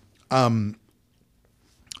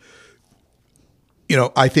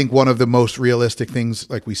 I think one of the most realistic things,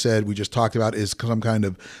 like we said, we just talked about, is some kind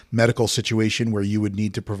of medical situation where you would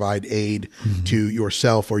need to provide aid to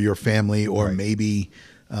yourself or your family, or maybe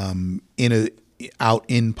out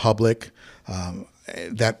in public.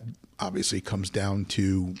 That obviously comes down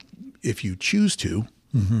to if you choose to,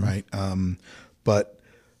 right? But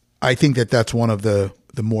I think that's one of the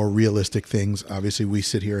more realistic things. Obviously, we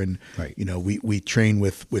sit here and we train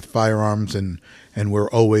with firearms, and we're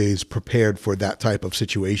always prepared for that type of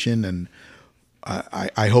situation. And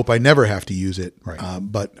I hope I never have to use it. Right.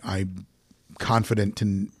 But I'm confident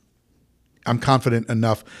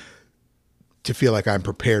enough to feel like I'm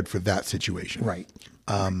prepared for that situation. Right.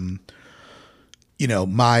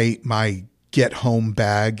 My get home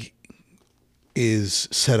bag is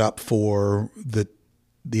set up for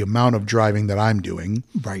the amount of driving that I'm doing.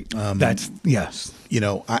 Right. That's yes.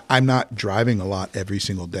 I'm not driving a lot every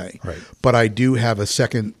single day. Right. But I do have a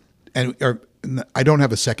second, I don't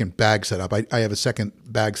have a second bag set up. I have a second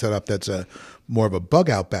bag set up that's more of a bug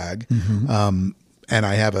out bag, and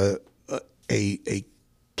I have a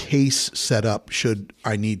case set up should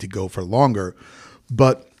I need to go for longer.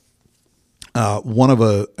 But one of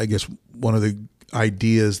the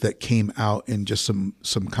ideas that came out in just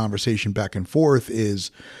some conversation back and forth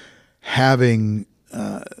is having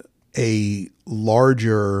a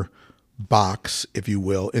larger box, if you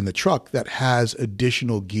will, in the truck that has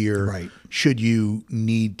additional gear. Right. Should you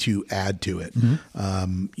need to add to it.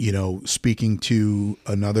 Speaking to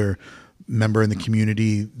another member in the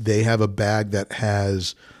community, they have a bag that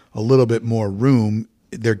has a little bit more room.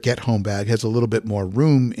 Their get home bag has a little bit more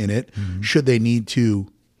room in it. Should they need to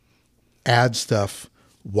add stuff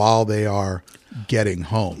while they are getting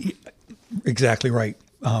home. Exactly right.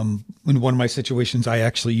 In one of my situations, I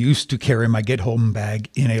actually used to carry my get home bag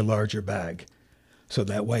in a larger bag. So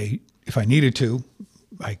that way, if I needed to,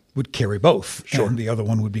 I would carry both. Sure. And the other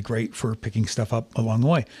one would be great for picking stuff up along the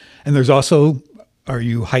way. And there's also, are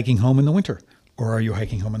you hiking home in the winter or are you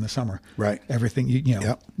hiking home in the summer? Right. Everything,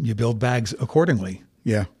 Yep. you build bags accordingly.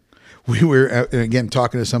 Yeah. We were, again,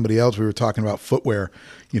 talking to somebody else. We were talking about footwear,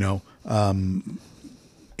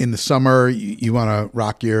 in the summer, you want to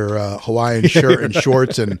rock your Hawaiian shirt and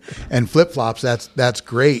shorts and flip-flops. That's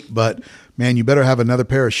great. But man, you better have another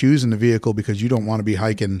pair of shoes in the vehicle because you don't want to be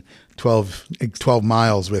hiking 12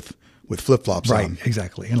 miles with flip-flops right, on.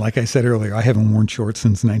 Exactly. And like I said earlier, I haven't worn shorts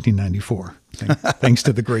since 1994, thanks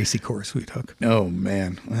to the Gracie course we took. Oh,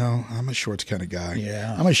 man. Well, I'm a shorts kind of guy.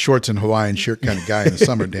 Yeah. I'm a shorts and Hawaiian shirt kind of guy in the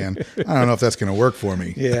summer, Dan. I don't know if that's going to work for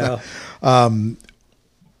me. Yeah.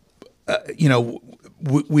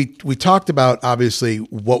 We talked about, obviously,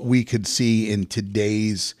 what we could see in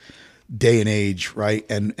today's day and age, right?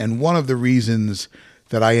 And one of the reasons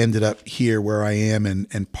that I ended up here where I am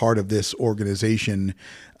and part of this organization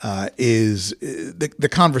is the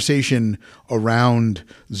conversation around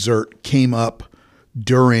XERT came up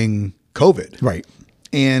during COVID. Right.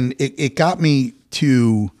 And it got me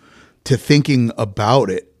to thinking about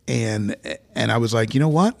it. And I was like, you know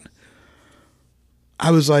what?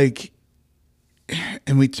 I was like,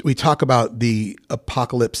 and we talk about the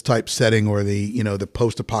apocalypse type setting or the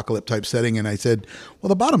post-apocalypse type setting. And I said, well,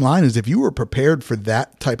 the bottom line is if you were prepared for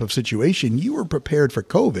that type of situation, you were prepared for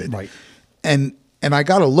COVID. Right. And I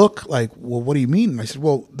got a look like, well, what do you mean? And I said,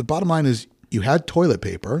 well, the bottom line is you had toilet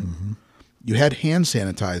paper, you had hand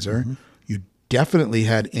sanitizer, you definitely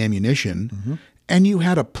had ammunition, and you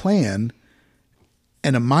had a plan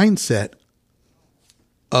and a mindset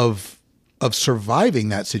of surviving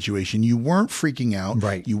that situation. You weren't freaking out.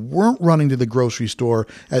 Right. You weren't running to the grocery store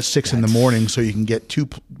at 6 in the morning so you can get 2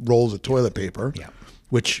 rolls of toilet paper. Yeah.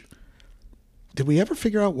 Which, did we ever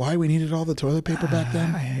figure out why we needed all the toilet paper back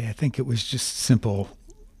then? I think it was just simple.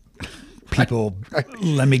 People,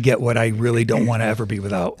 let me get what I really don't want to ever be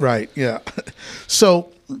without. Right. Yeah.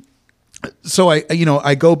 So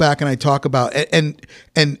I go back and I talk about and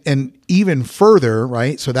even further,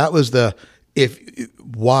 right? So that was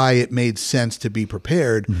why it made sense to be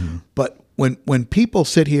prepared. But when people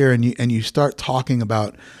sit here and you start talking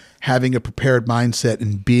about having a prepared mindset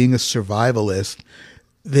and being a survivalist,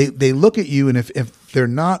 they look at you, and if they're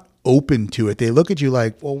not open to it, they look at you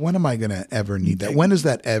like, well, when am I going to ever need that? When is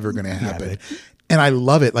that ever going to happen? And I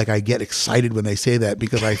love it. Like, I get excited when they say that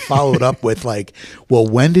because I followed up with like, well,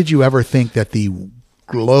 when did you ever think that the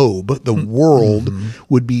globe, the world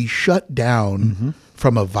would be shut down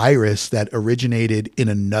from a virus that originated in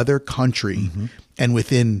another country, and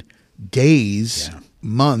within days,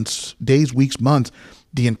 weeks, months,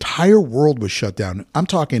 the entire world was shut down. I'm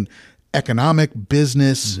talking economic,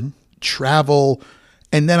 business, travel,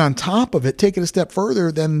 and then on top of it, take it a step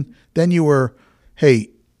further, then you were, hey,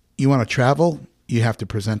 you want to travel? You have to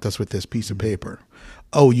present us with this piece of paper.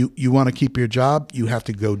 Oh, you want to keep your job? You have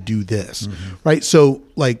to go do this, right? So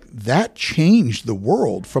like that changed the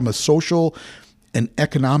world from a social and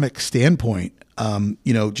economic standpoint.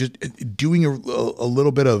 Just doing a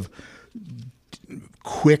little bit of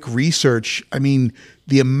quick research. I mean,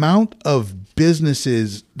 the amount of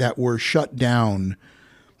businesses that were shut down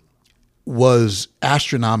was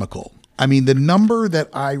astronomical. I mean, the number that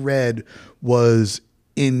I read was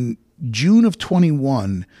in June of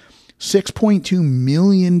 21, 6.2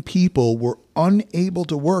 million people were unable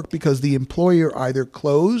to work because the employer either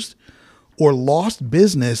closed or lost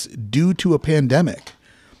business due to a pandemic.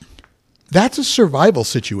 That's a survival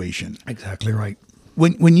situation. Exactly right.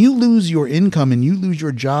 When you lose your income and you lose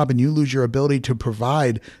your job and you lose your ability to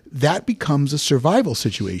provide, that becomes a survival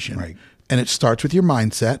situation. Right. And it starts with your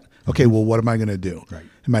mindset. Okay, well, what am I going to do? Right.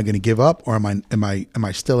 Am I going to give up, or am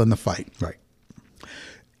I still in the fight? Right.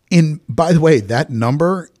 By the way, that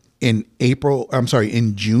number in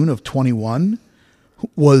June of 21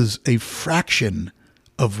 was a fraction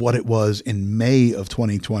of what it was in May of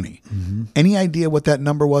 2020. Mm-hmm. Any idea what that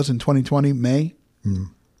number was in 2020, May?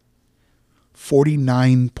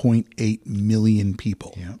 49.8 million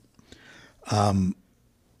people. Yeah. And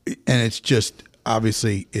it's just,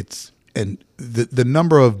 obviously and the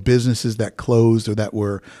number of businesses that closed or that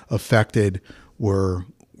were affected were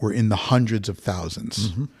in the hundreds of thousands.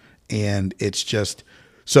 Mm-hmm. And it's just,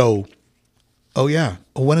 so, oh yeah,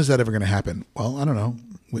 when is that ever going to happen? Well, I don't know.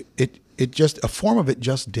 It just, a form of it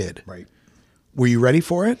just did. Right. Were you ready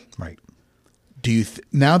for it? Right. Do you,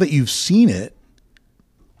 now that you've seen it,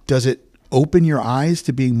 does it open your eyes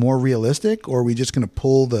to being more realistic, or are we just going to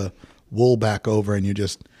pull the wool back over and you're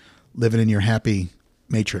just living in your happy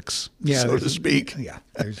matrix, so to speak? Yeah.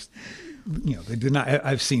 There's, the denial.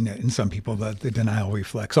 I've seen it in some people that the denial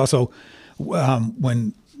reflects. Also,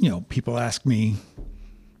 when, people ask me,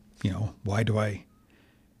 why do I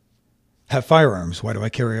have firearms? Why do I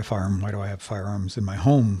carry a firearm? Why do I have firearms in my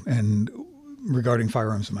home? And regarding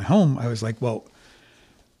firearms in my home, I was like, well,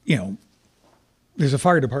 there's a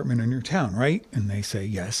fire department in your town, right? And they say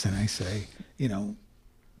yes. And I say,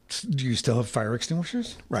 do you still have fire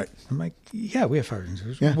extinguishers? Right. I'm like, yeah, we have fire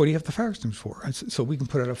extinguishers. Yeah. What do you have the fire extinguishers for? I said, so we can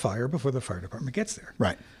put out a fire before the fire department gets there.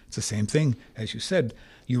 Right. It's the same thing. As you said,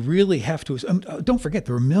 you really have to, don't forget,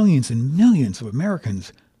 there are millions and millions of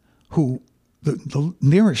Americans who the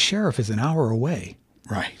nearest sheriff is an hour away.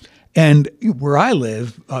 Right. And where I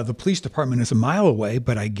live, the police department is a mile away,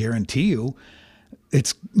 but I guarantee you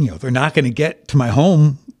it's, they're not going to get to my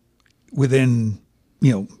home within,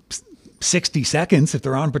 60 seconds if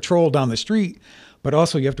they're on patrol down the street. But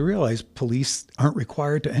also you have to realize police aren't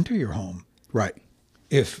required to enter your home. Right.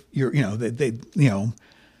 If you're,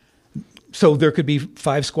 so there could be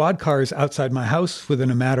 5 squad cars outside my house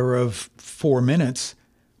within a matter of 4 minutes.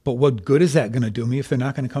 But what good is that going to do me if they're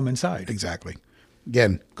not going to come inside? Exactly.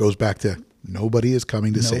 Again, goes back to nobody is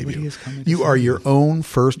coming to save you. Nobody is coming to you save are you. your own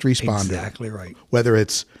first responder. Exactly right. Whether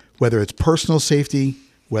it's personal safety,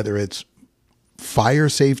 whether it's fire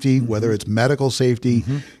safety, Mm-hmm. whether it's medical safety,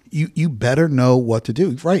 you better know what to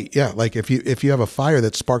do. Right. Yeah. Like if you have a fire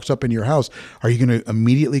that sparks up in your house, are you going to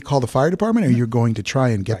immediately call the fire department, or you're going to try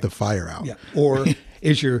and get the fire out? Yeah. Or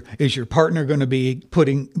is your partner going to be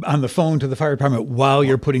putting on the phone to the fire department while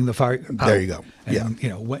you're putting the fire out? There you go. And,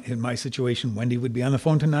 in my situation, Wendy would be on the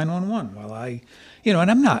phone to 911 while I,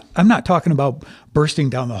 and I'm not talking about bursting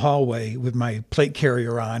down the hallway with my plate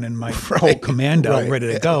carrier on and my whole commando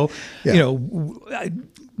ready to go. Yeah.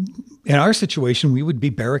 In our situation, we would be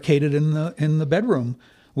barricaded in the bedroom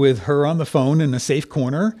with her on the phone in a safe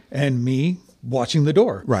corner and me watching the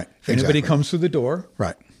door. Right. If anybody comes through the door,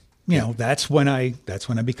 Right. that's when I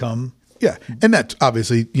become. Yeah, and that's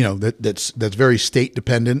obviously that's very state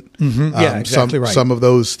dependent. Mm-hmm. Yeah, exactly right. Some of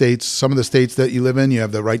the states that you live in, you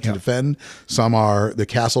have the right to defend. Some are the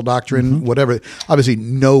castle doctrine, whatever. Obviously,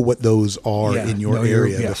 know what those are in your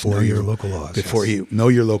area before your local laws. Before you know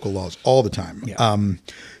your local laws all the time. Yeah.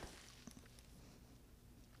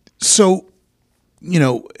 So,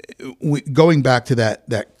 going back to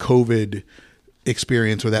that COVID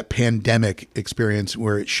experience or that pandemic experience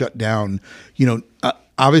where it shut down,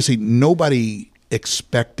 obviously nobody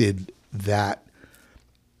expected that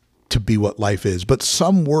to be what life is, but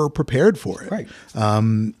some were prepared for it. Right.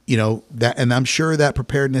 That, and I'm sure that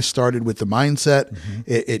preparedness started with the mindset.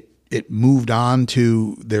 Mm-hmm. It moved on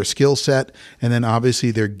to their skill set, and then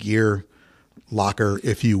obviously their gear locker,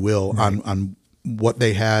 if you will, on what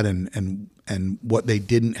they had and what they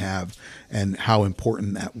didn't have and how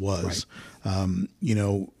important that was. Right.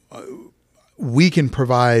 We can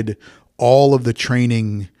provide all of the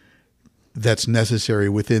training that's necessary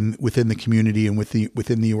within the community and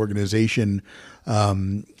within the organization,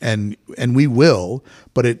 and we will.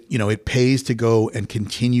 But it pays to go and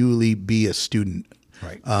continually be a student,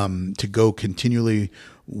 right? To go continually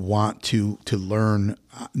want to learn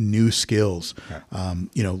new skills. Right.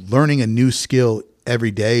 Learning a new skill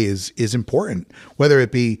every day is important. Whether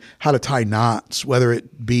it be how to tie knots, whether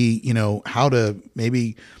it be how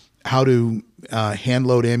to hand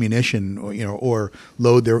load ammunition, or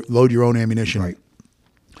load your own ammunition. Right.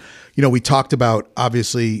 we talked about,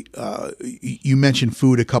 obviously, you mentioned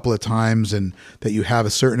food a couple of times and that you have a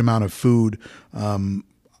certain amount of food.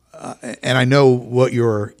 And I know what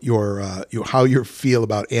how you feel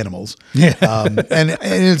about animals. Yeah. And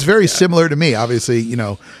it's very similar to me. Obviously,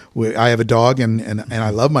 I have a dog and I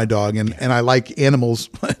love my dog and I like animals,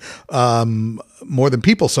 more than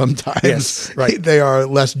people sometimes. Yes, right. They are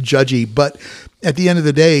less judgy, but at the end of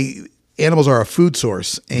the day, animals are a food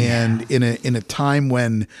source. And in a time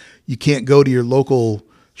when you can't go to your local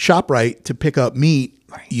ShopRite to pick up meat,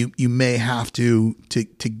 you may have to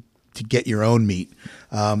get your own meat.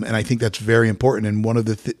 And I think that's very important. And one of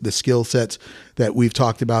the skill sets that we've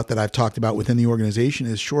talked about, that I've talked about within the organization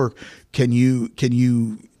is, sure, can you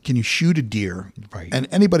shoot a deer? Right. And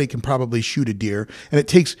anybody can probably shoot a deer. And it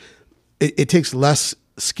takes less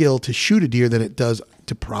skill to shoot a deer than it does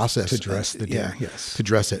to process, to dress the deer. Yeah, Yes. to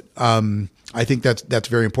dress it. I think that's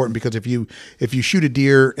very important, because if you shoot a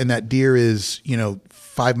deer and that deer is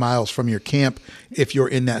 5 miles from your camp, if you're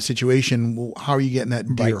in that situation, well, how are you getting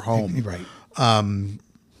that deer home? Right.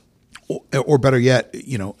 Or better yet,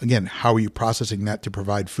 again, how are you processing that to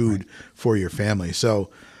provide food for your family? So,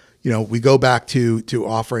 we go back to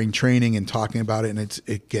offering training and talking about it, and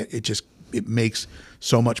it makes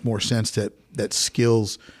so much more sense that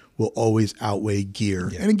skills will always outweigh gear.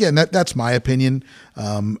 Yeah. And again, that's my opinion.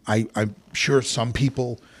 I'm sure some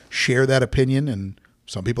people share that opinion and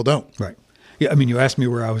some people don't. Right. Yeah. I mean, you asked me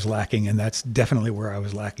where I was lacking, and that's definitely where I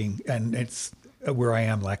was lacking, and it's where I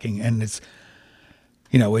am lacking. And it's,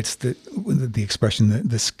 it's the expression that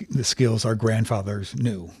the skills our grandfathers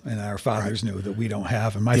knew and our fathers knew that we don't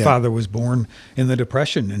have. And my father was born in the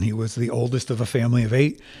Depression, and he was the oldest of a family of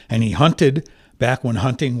 8, and he hunted back when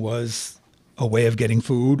hunting was a way of getting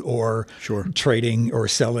food or trading or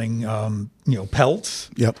selling,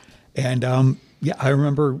 pelts. Yep. And, I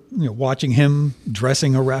remember, watching him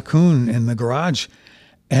dressing a raccoon in the garage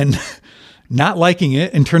and not liking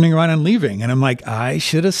it and turning around and leaving. And I'm like, I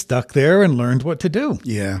should have stuck there and learned what to do.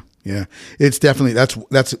 Yeah. Yeah. It's definitely,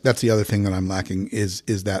 that's the other thing that I'm lacking is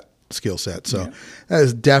that skill set. So that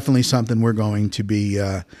is definitely something we're going to be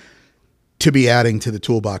adding to the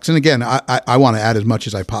toolbox. And again, I want to add as much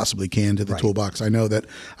as I possibly can to the toolbox. I know that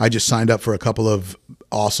I just signed up for a couple of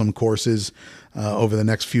awesome courses over the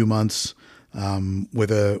next few months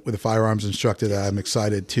with a firearms instructor that I'm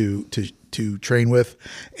excited to train with.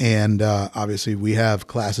 And obviously we have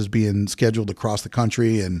classes being scheduled across the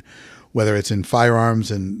country, and whether it's in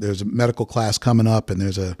firearms, and there's a medical class coming up, and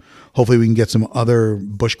hopefully we can get some other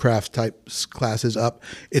bushcraft type classes up.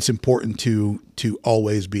 It's important to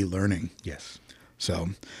always be learning. Yes. So,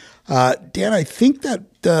 Dan, I think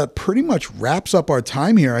that pretty much wraps up our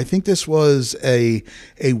time here. I think this was a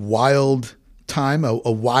wild time,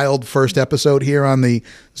 a wild first episode here on the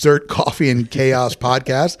Zert Coffee and Chaos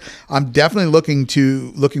podcast. I'm definitely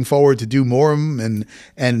looking forward to do more of them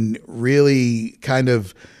and really kind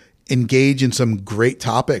of engage in some great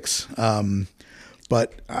topics.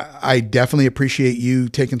 But I definitely appreciate you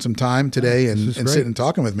taking some time today and sitting and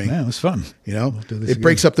talking with me. Yeah, it was fun. It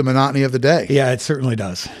breaks up the monotony of the day. Yeah, it certainly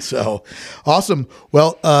does. So awesome.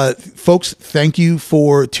 Well, folks, thank you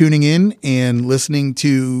for tuning in and listening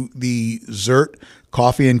to the Zert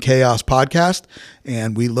Coffee and Chaos podcast.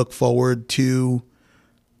 And we look forward to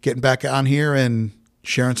getting back on here and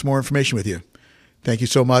sharing some more information with you. Thank you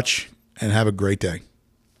so much, and have a great day.